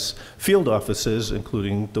NRCS field offices,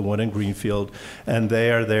 including the one in Greenfield. And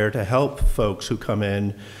they are there to help folks who come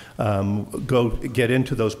in go get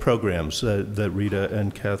into those programs that Rita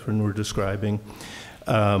and Catherine were describing.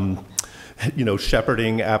 You know,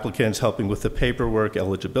 shepherding applicants, helping with the paperwork,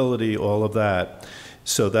 eligibility, all of that.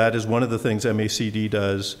 So that is one of the things MACD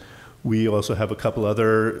does. We also have a couple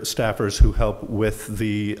other staffers who help with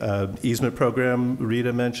the easement program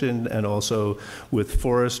Rita mentioned, and also with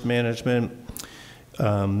forest management.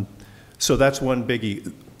 So that's one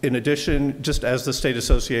biggie. In addition, just as the State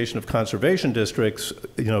Association of Conservation Districts,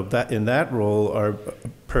 you know, that in that role, our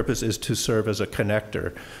purpose is to serve as a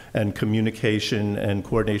connector and communication and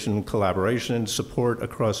coordination and collaboration and support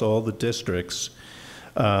across all the districts.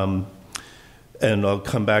 And I'll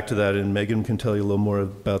come back to that, and Megan can tell you a little more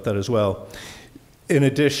about that as well. In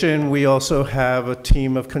addition, we also have a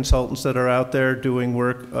team of consultants that are out there doing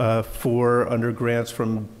work under grants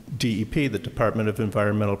from DEP, the Department of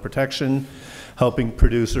Environmental Protection, helping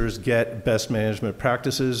producers get best management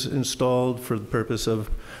practices installed for the purpose of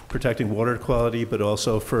protecting water quality, but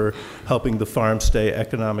also for helping the farm stay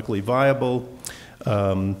economically viable.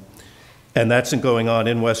 And that's going on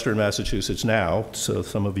in Western Massachusetts now, so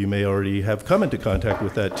some of you may already have come into contact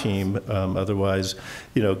with that team. Otherwise,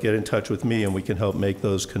 you know, get in touch with me and we can help make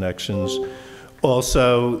those connections.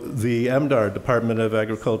 Also, the MDAR, Department of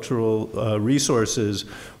Agricultural Resources,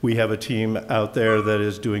 we have a team out there that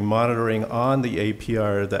is doing monitoring on the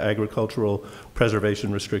APR, the Agricultural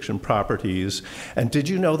Preservation Restriction Properties. And did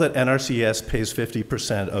you know that NRCS pays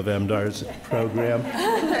 50% of MDAR's program?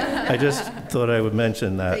 I just thought I would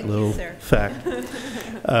mention that little fact.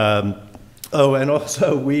 Oh, and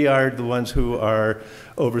also we are the ones who are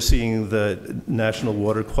overseeing the National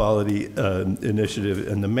Water Quality Initiative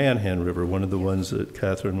in the Manhan River, one of the ones that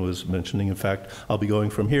Catherine was mentioning. In fact, I'll be going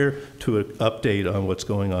from here to an update on what's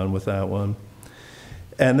going on with that one.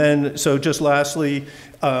 And then, so just lastly,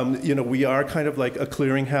 you know, we are kind of like a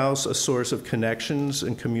clearinghouse, a source of connections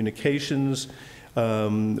and communications.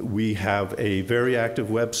 We have a very active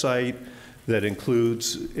website that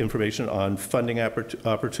includes information on funding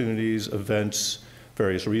opportunities, events,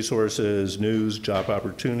 various resources, news, job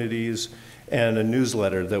opportunities, and a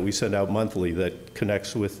newsletter that we send out monthly that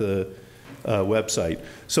connects with the website.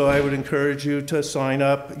 So I would encourage you to sign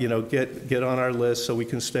up, you know, get on our list so we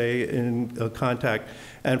can stay in contact.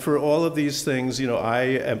 And for all of these things, you know, I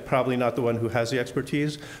am probably not the one who has the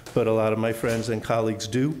expertise, but a lot of my friends and colleagues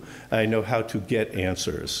do. I know how to get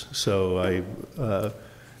answers. So I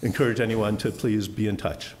encourage anyone to please be in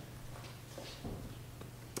touch.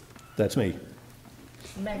 That's me.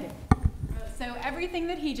 Megan. So everything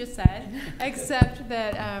that he just said, except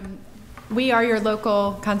that we are your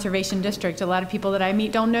local conservation district. A lot of people that I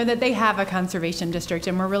meet don't know that they have a conservation district,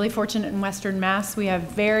 and we're really fortunate in Western Mass. We have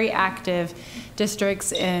very active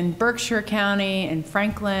districts in Berkshire County, in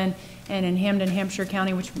Franklin, and in Hampden, Hampshire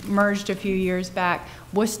County, which merged a few years back.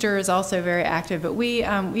 Worcester is also very active, but we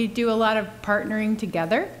do a lot of partnering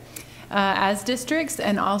together as districts,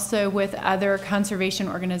 and also with other conservation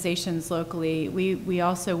organizations locally. We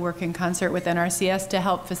also work in concert with NRCS to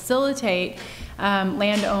help facilitate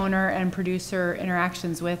landowner and producer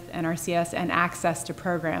interactions with NRCS and access to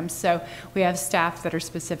programs. So we have staff that are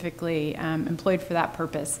specifically employed for that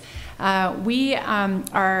purpose. We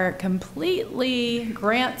are completely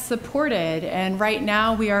grant supported, and right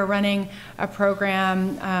now we are running a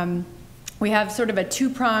program. We have sort of a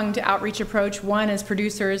two-pronged outreach approach. One is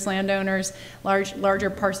producers, landowners, larger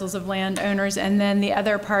parcels of landowners, and then the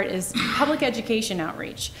other part is public education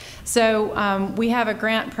outreach. So we have a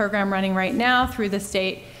grant program running right now through the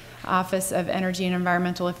State Office of Energy and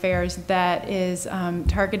Environmental Affairs that is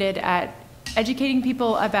targeted at educating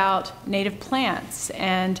people about native plants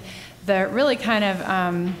and the really kind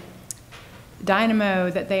of dynamo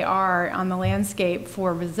that they are on the landscape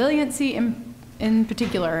for resiliency in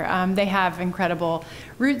particular. They have incredible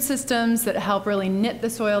root systems that help really knit the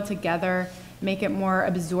soil together, make it more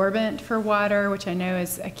absorbent for water, which I know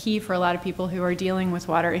is a key for a lot of people who are dealing with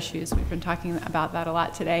water issues. We've been talking about that a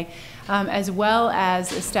lot today, as well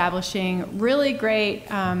as establishing really great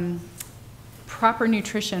proper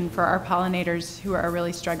nutrition for our pollinators who are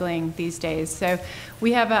really struggling these days. So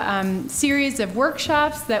we have a series of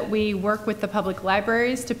workshops that we work with the public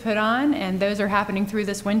libraries to put on, and those are happening through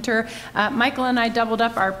this winter. Michael and I doubled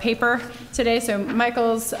up our paper today, so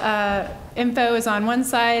Michael's info is on one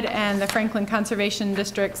side and the Franklin Conservation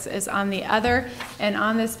Districts is on the other. And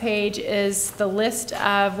on this page is the list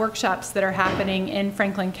of workshops that are happening in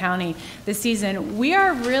Franklin County this season. We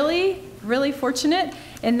are really fortunate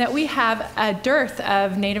in that we have a dearth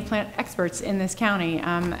of native plant experts in this county.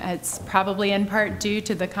 It's probably in part due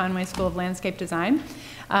to the Conway School of Landscape Design.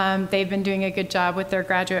 They've been doing a good job with their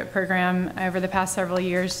graduate program over the past several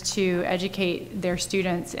years to educate their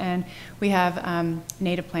students. And we have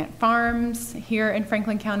native plant farms here in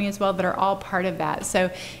Franklin County as well that are all part of that.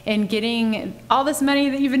 So in getting all this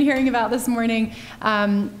money that you've been hearing about this morning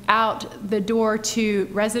out the door to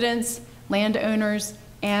residents, landowners,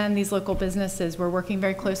 and these local businesses, we're working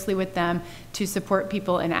very closely with them to support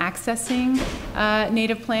people in accessing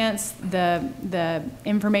native plants, the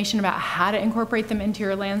information about how to incorporate them into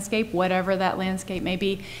your landscape, whatever that landscape may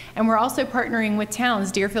be. And we're also partnering with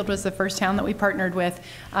towns. Deerfield was the first town that we partnered with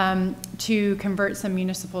to convert some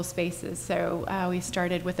municipal spaces. So we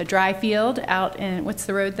started with a dry field out in, what's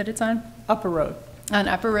the road that it's on? Upper Road. On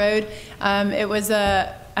Upper Road. It was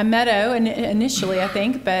a meadow initially, I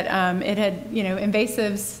think, but it had,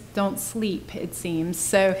 invasives don't sleep, it seems.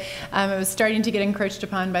 So it was starting to get encroached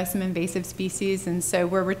upon by some invasive species, and so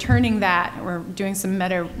we're returning that. We're doing some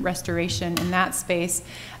meadow restoration in that space.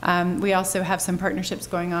 We also have some partnerships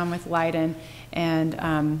going on with Leiden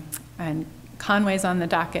and Conway's on the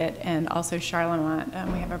docket, and also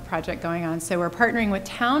Charlemont. We have a project going on. So we're partnering with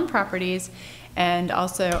town properties and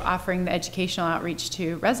also offering the educational outreach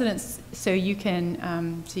to residents so you can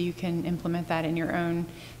implement that in your own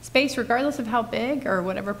space, regardless of how big or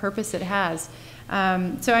whatever purpose it has.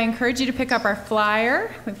 So I encourage you to pick up our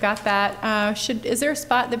flyer. We've got that. Is there a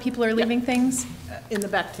spot that people are leaving things? In the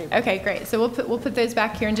back table. Okay, great. So we'll put those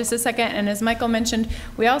back here in just a second. And as Michael mentioned,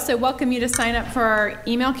 we also welcome you to sign up for our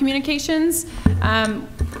email communications.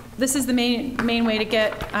 This is the main way to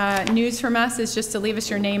get news from us, is just to leave us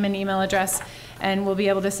your name and email address, and we'll be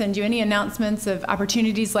able to send you any announcements of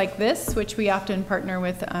opportunities like this, which we often partner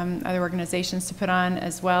with other organizations to put on,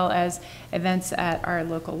 as well as events at our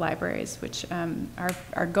local libraries, which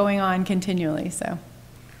are going on continually. So,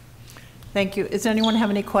 thank you. Does anyone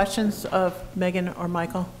have any questions of Megan or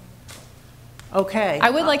Michael? Okay.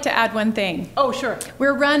 I would like to add one thing. Oh, sure.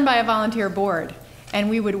 We're run by a volunteer board, and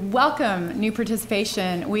we would welcome new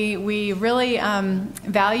participation. We really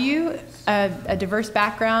value a diverse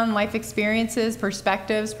background, life experiences,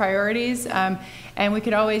 perspectives, priorities, and we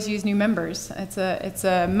could always use new members. It's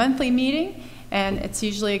a monthly meeting, and it's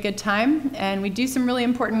usually a good time, and we do some really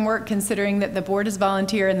important work considering that the board is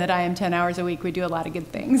volunteer and that I am 10 hours a week. We do a lot of good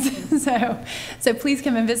things. So please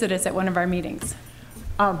come and visit us at one of our meetings.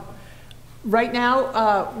 Right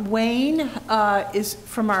now, Wayne is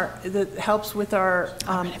from that helps with our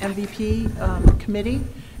MVP committee,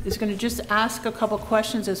 is going to just ask a couple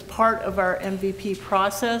questions as part of our MVP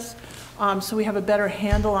process, so we have a better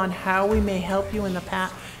handle on how we may help you in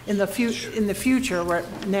the future,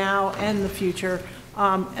 right now and the future,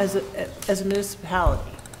 as a municipality.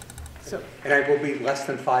 And I will be less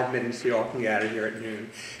than 5 minutes, so you all can get out of here at noon.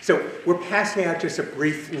 So we're passing out just a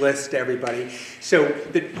brief list to everybody. So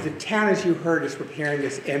the town, as you heard, is preparing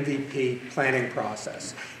this MVP planning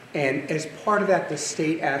process. And as part of that, the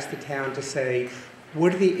state asked the town to say,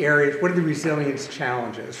 what are the resilience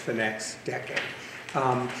challenges for the next decade?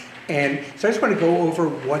 And so I just want to go over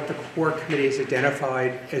what the core committee has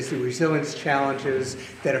identified as the resilience challenges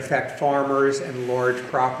that affect farmers and large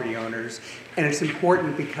property owners. And it's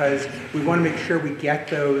important because we want to make sure we get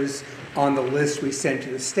those on the list we send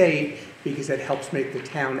to the state, because that helps make the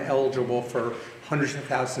town eligible for hundreds of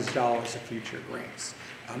thousands of dollars of future grants.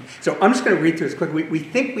 So I'm just going to read through this quickly. We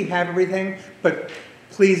think we have everything, but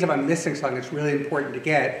please, if I'm missing something, it's really important to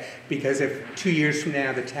get, because if 2 years from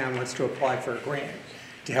now the town wants to apply for a grant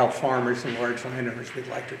to help farmers and large landowners, we'd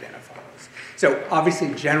like to identify those. So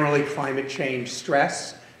obviously, generally, climate change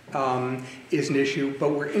stress is an issue,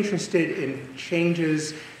 but we're interested in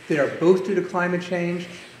changes that are both due to climate change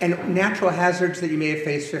and natural hazards that you may have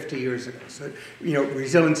faced 50 years ago. So,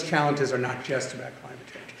 resilience challenges are not just about climate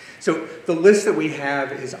change. So the list that we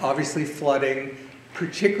have is obviously flooding,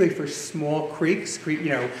 particularly for small creeks.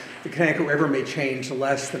 The Connecticut River may change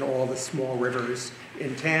less than all the small rivers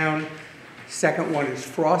in town. Second one is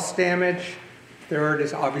frost damage. Third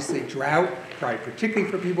is obviously drought, probably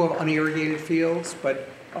particularly for people with unirrigated fields, but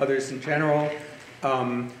others in general.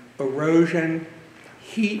 Erosion.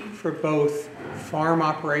 heat for both farm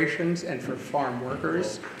operations and for farm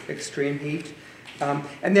workers, extreme heat.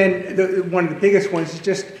 And then one of the biggest ones is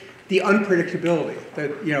just the unpredictability,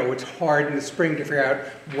 that, you know, it's hard in the spring to figure out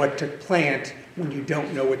what to plant when you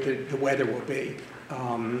don't know what the weather will be.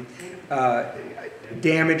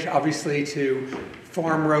 Damage, obviously, to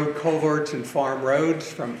farm road culverts and farm roads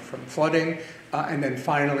from flooding, and then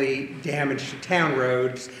finally damage to town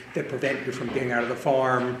roads that prevent you from getting out of the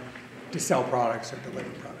farm to sell products or deliver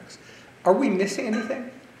products. Are we missing anything?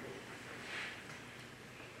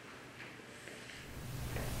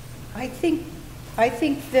 I think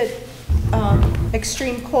that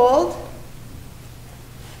extreme cold,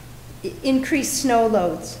 increased snow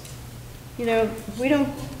loads. You know, we don't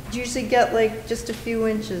usually get like just a few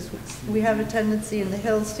inches. We have a tendency in the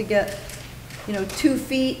hills to get, you know, 2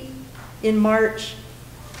 feet in March,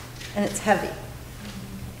 and it's heavy.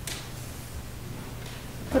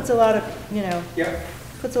 Puts a lot of, you know,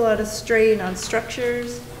 puts a lot of strain on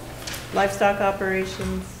structures, livestock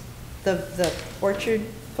operations, the orchard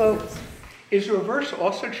folks. Is the reverse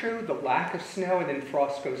also true, the lack of snow and then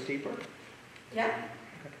frost goes deeper? Yeah.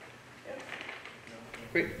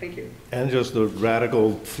 Great, thank you. And just the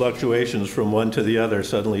radical fluctuations from one to the other.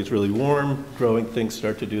 Suddenly it's really warm, growing things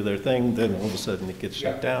start to do their thing, then all of a sudden it gets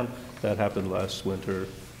shut down. That happened last winter.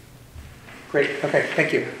 Great, okay,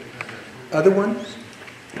 thank you. Other ones?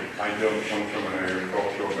 I don't come from an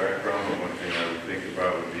agricultural background, but one thing I would think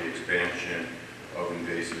about would be expansion of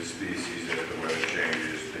invasive species as the weather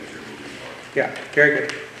changes, things are moving on. Yeah, very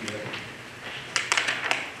good.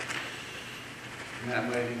 And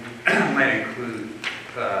that might include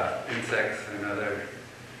insects and other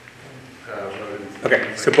rodents.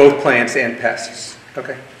 Okay, so both plants and pests.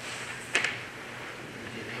 Okay.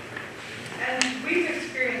 And we've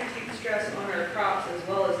experienced heat stress on our crops as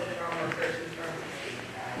well as the farm workers and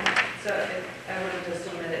farmers. So I wanted to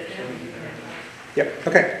just limit it to him. Yep,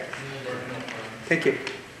 okay. Thank you.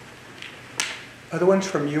 Other ones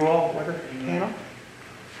from you all, other panel?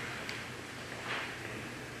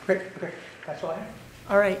 Great, okay, that's all I have.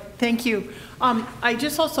 All right, thank you. I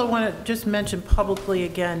just also want to just mention publicly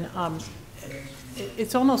again,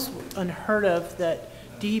 it's almost unheard of that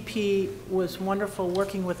DEP was wonderful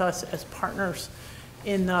working with us as partners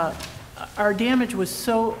in our damage was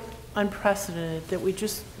so unprecedented that we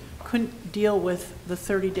just couldn't deal with the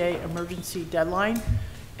 30-day emergency deadline,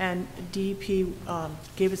 and DEP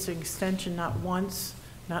gave us an extension not once,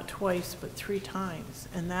 not twice, but 3 times,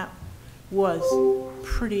 and that was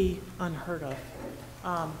pretty unheard of.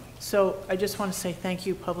 So I just want to say thank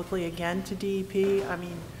you publicly again to DEP. I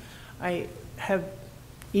mean, I have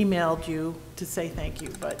emailed you to say thank you,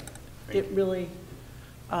 but it really,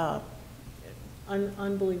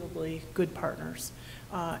 unbelievably good partners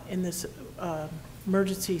in this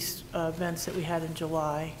emergency events that we had in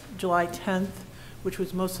July 10th, which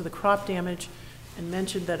was most of the crop damage, and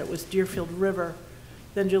mentioned that it was Deerfield River.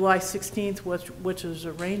 Then July 16th, which was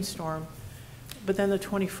a rainstorm. But then the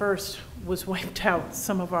 21st was wiped out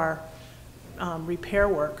some of our repair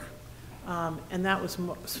work, and that was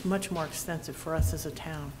much more extensive for us as a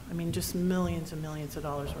town. I mean, just millions and millions of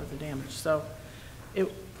dollars worth of damage. So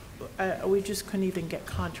we just couldn't even get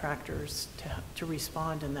contractors to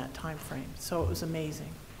respond in that time frame. So it was amazing.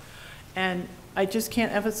 And I just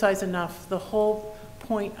can't emphasize enough, the whole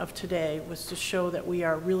point of today was to show that we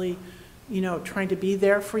are really, you know, trying to be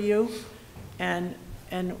there for you, and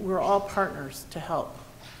we're all partners to help.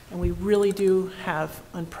 And we really do have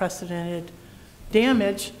unprecedented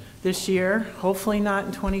damage this year, hopefully not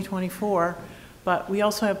in 2024, but we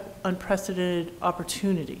also have unprecedented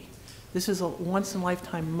opportunity. This is a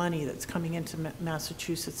once-in-a-lifetime money that's coming into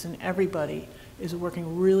Massachusetts, and everybody is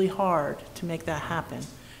working really hard to make that happen.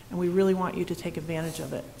 And we really want you to take advantage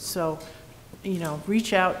of it. So, you know,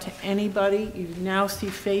 reach out to anybody. You now see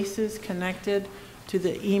faces connected to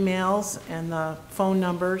the emails and the phone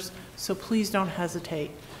numbers, so please don't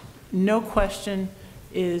hesitate. No question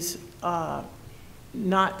is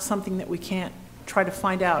not something that we can't try to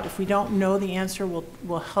find out. If we don't know the answer,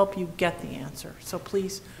 we'll help you get the answer. So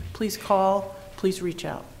please call, please reach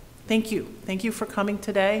out. Thank you. Thank you for coming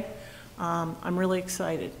today. I'm really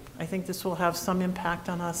excited. I think this will have some impact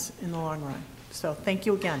on us in the long run. So thank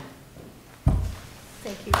you again.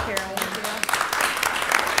 Thank you, Carol.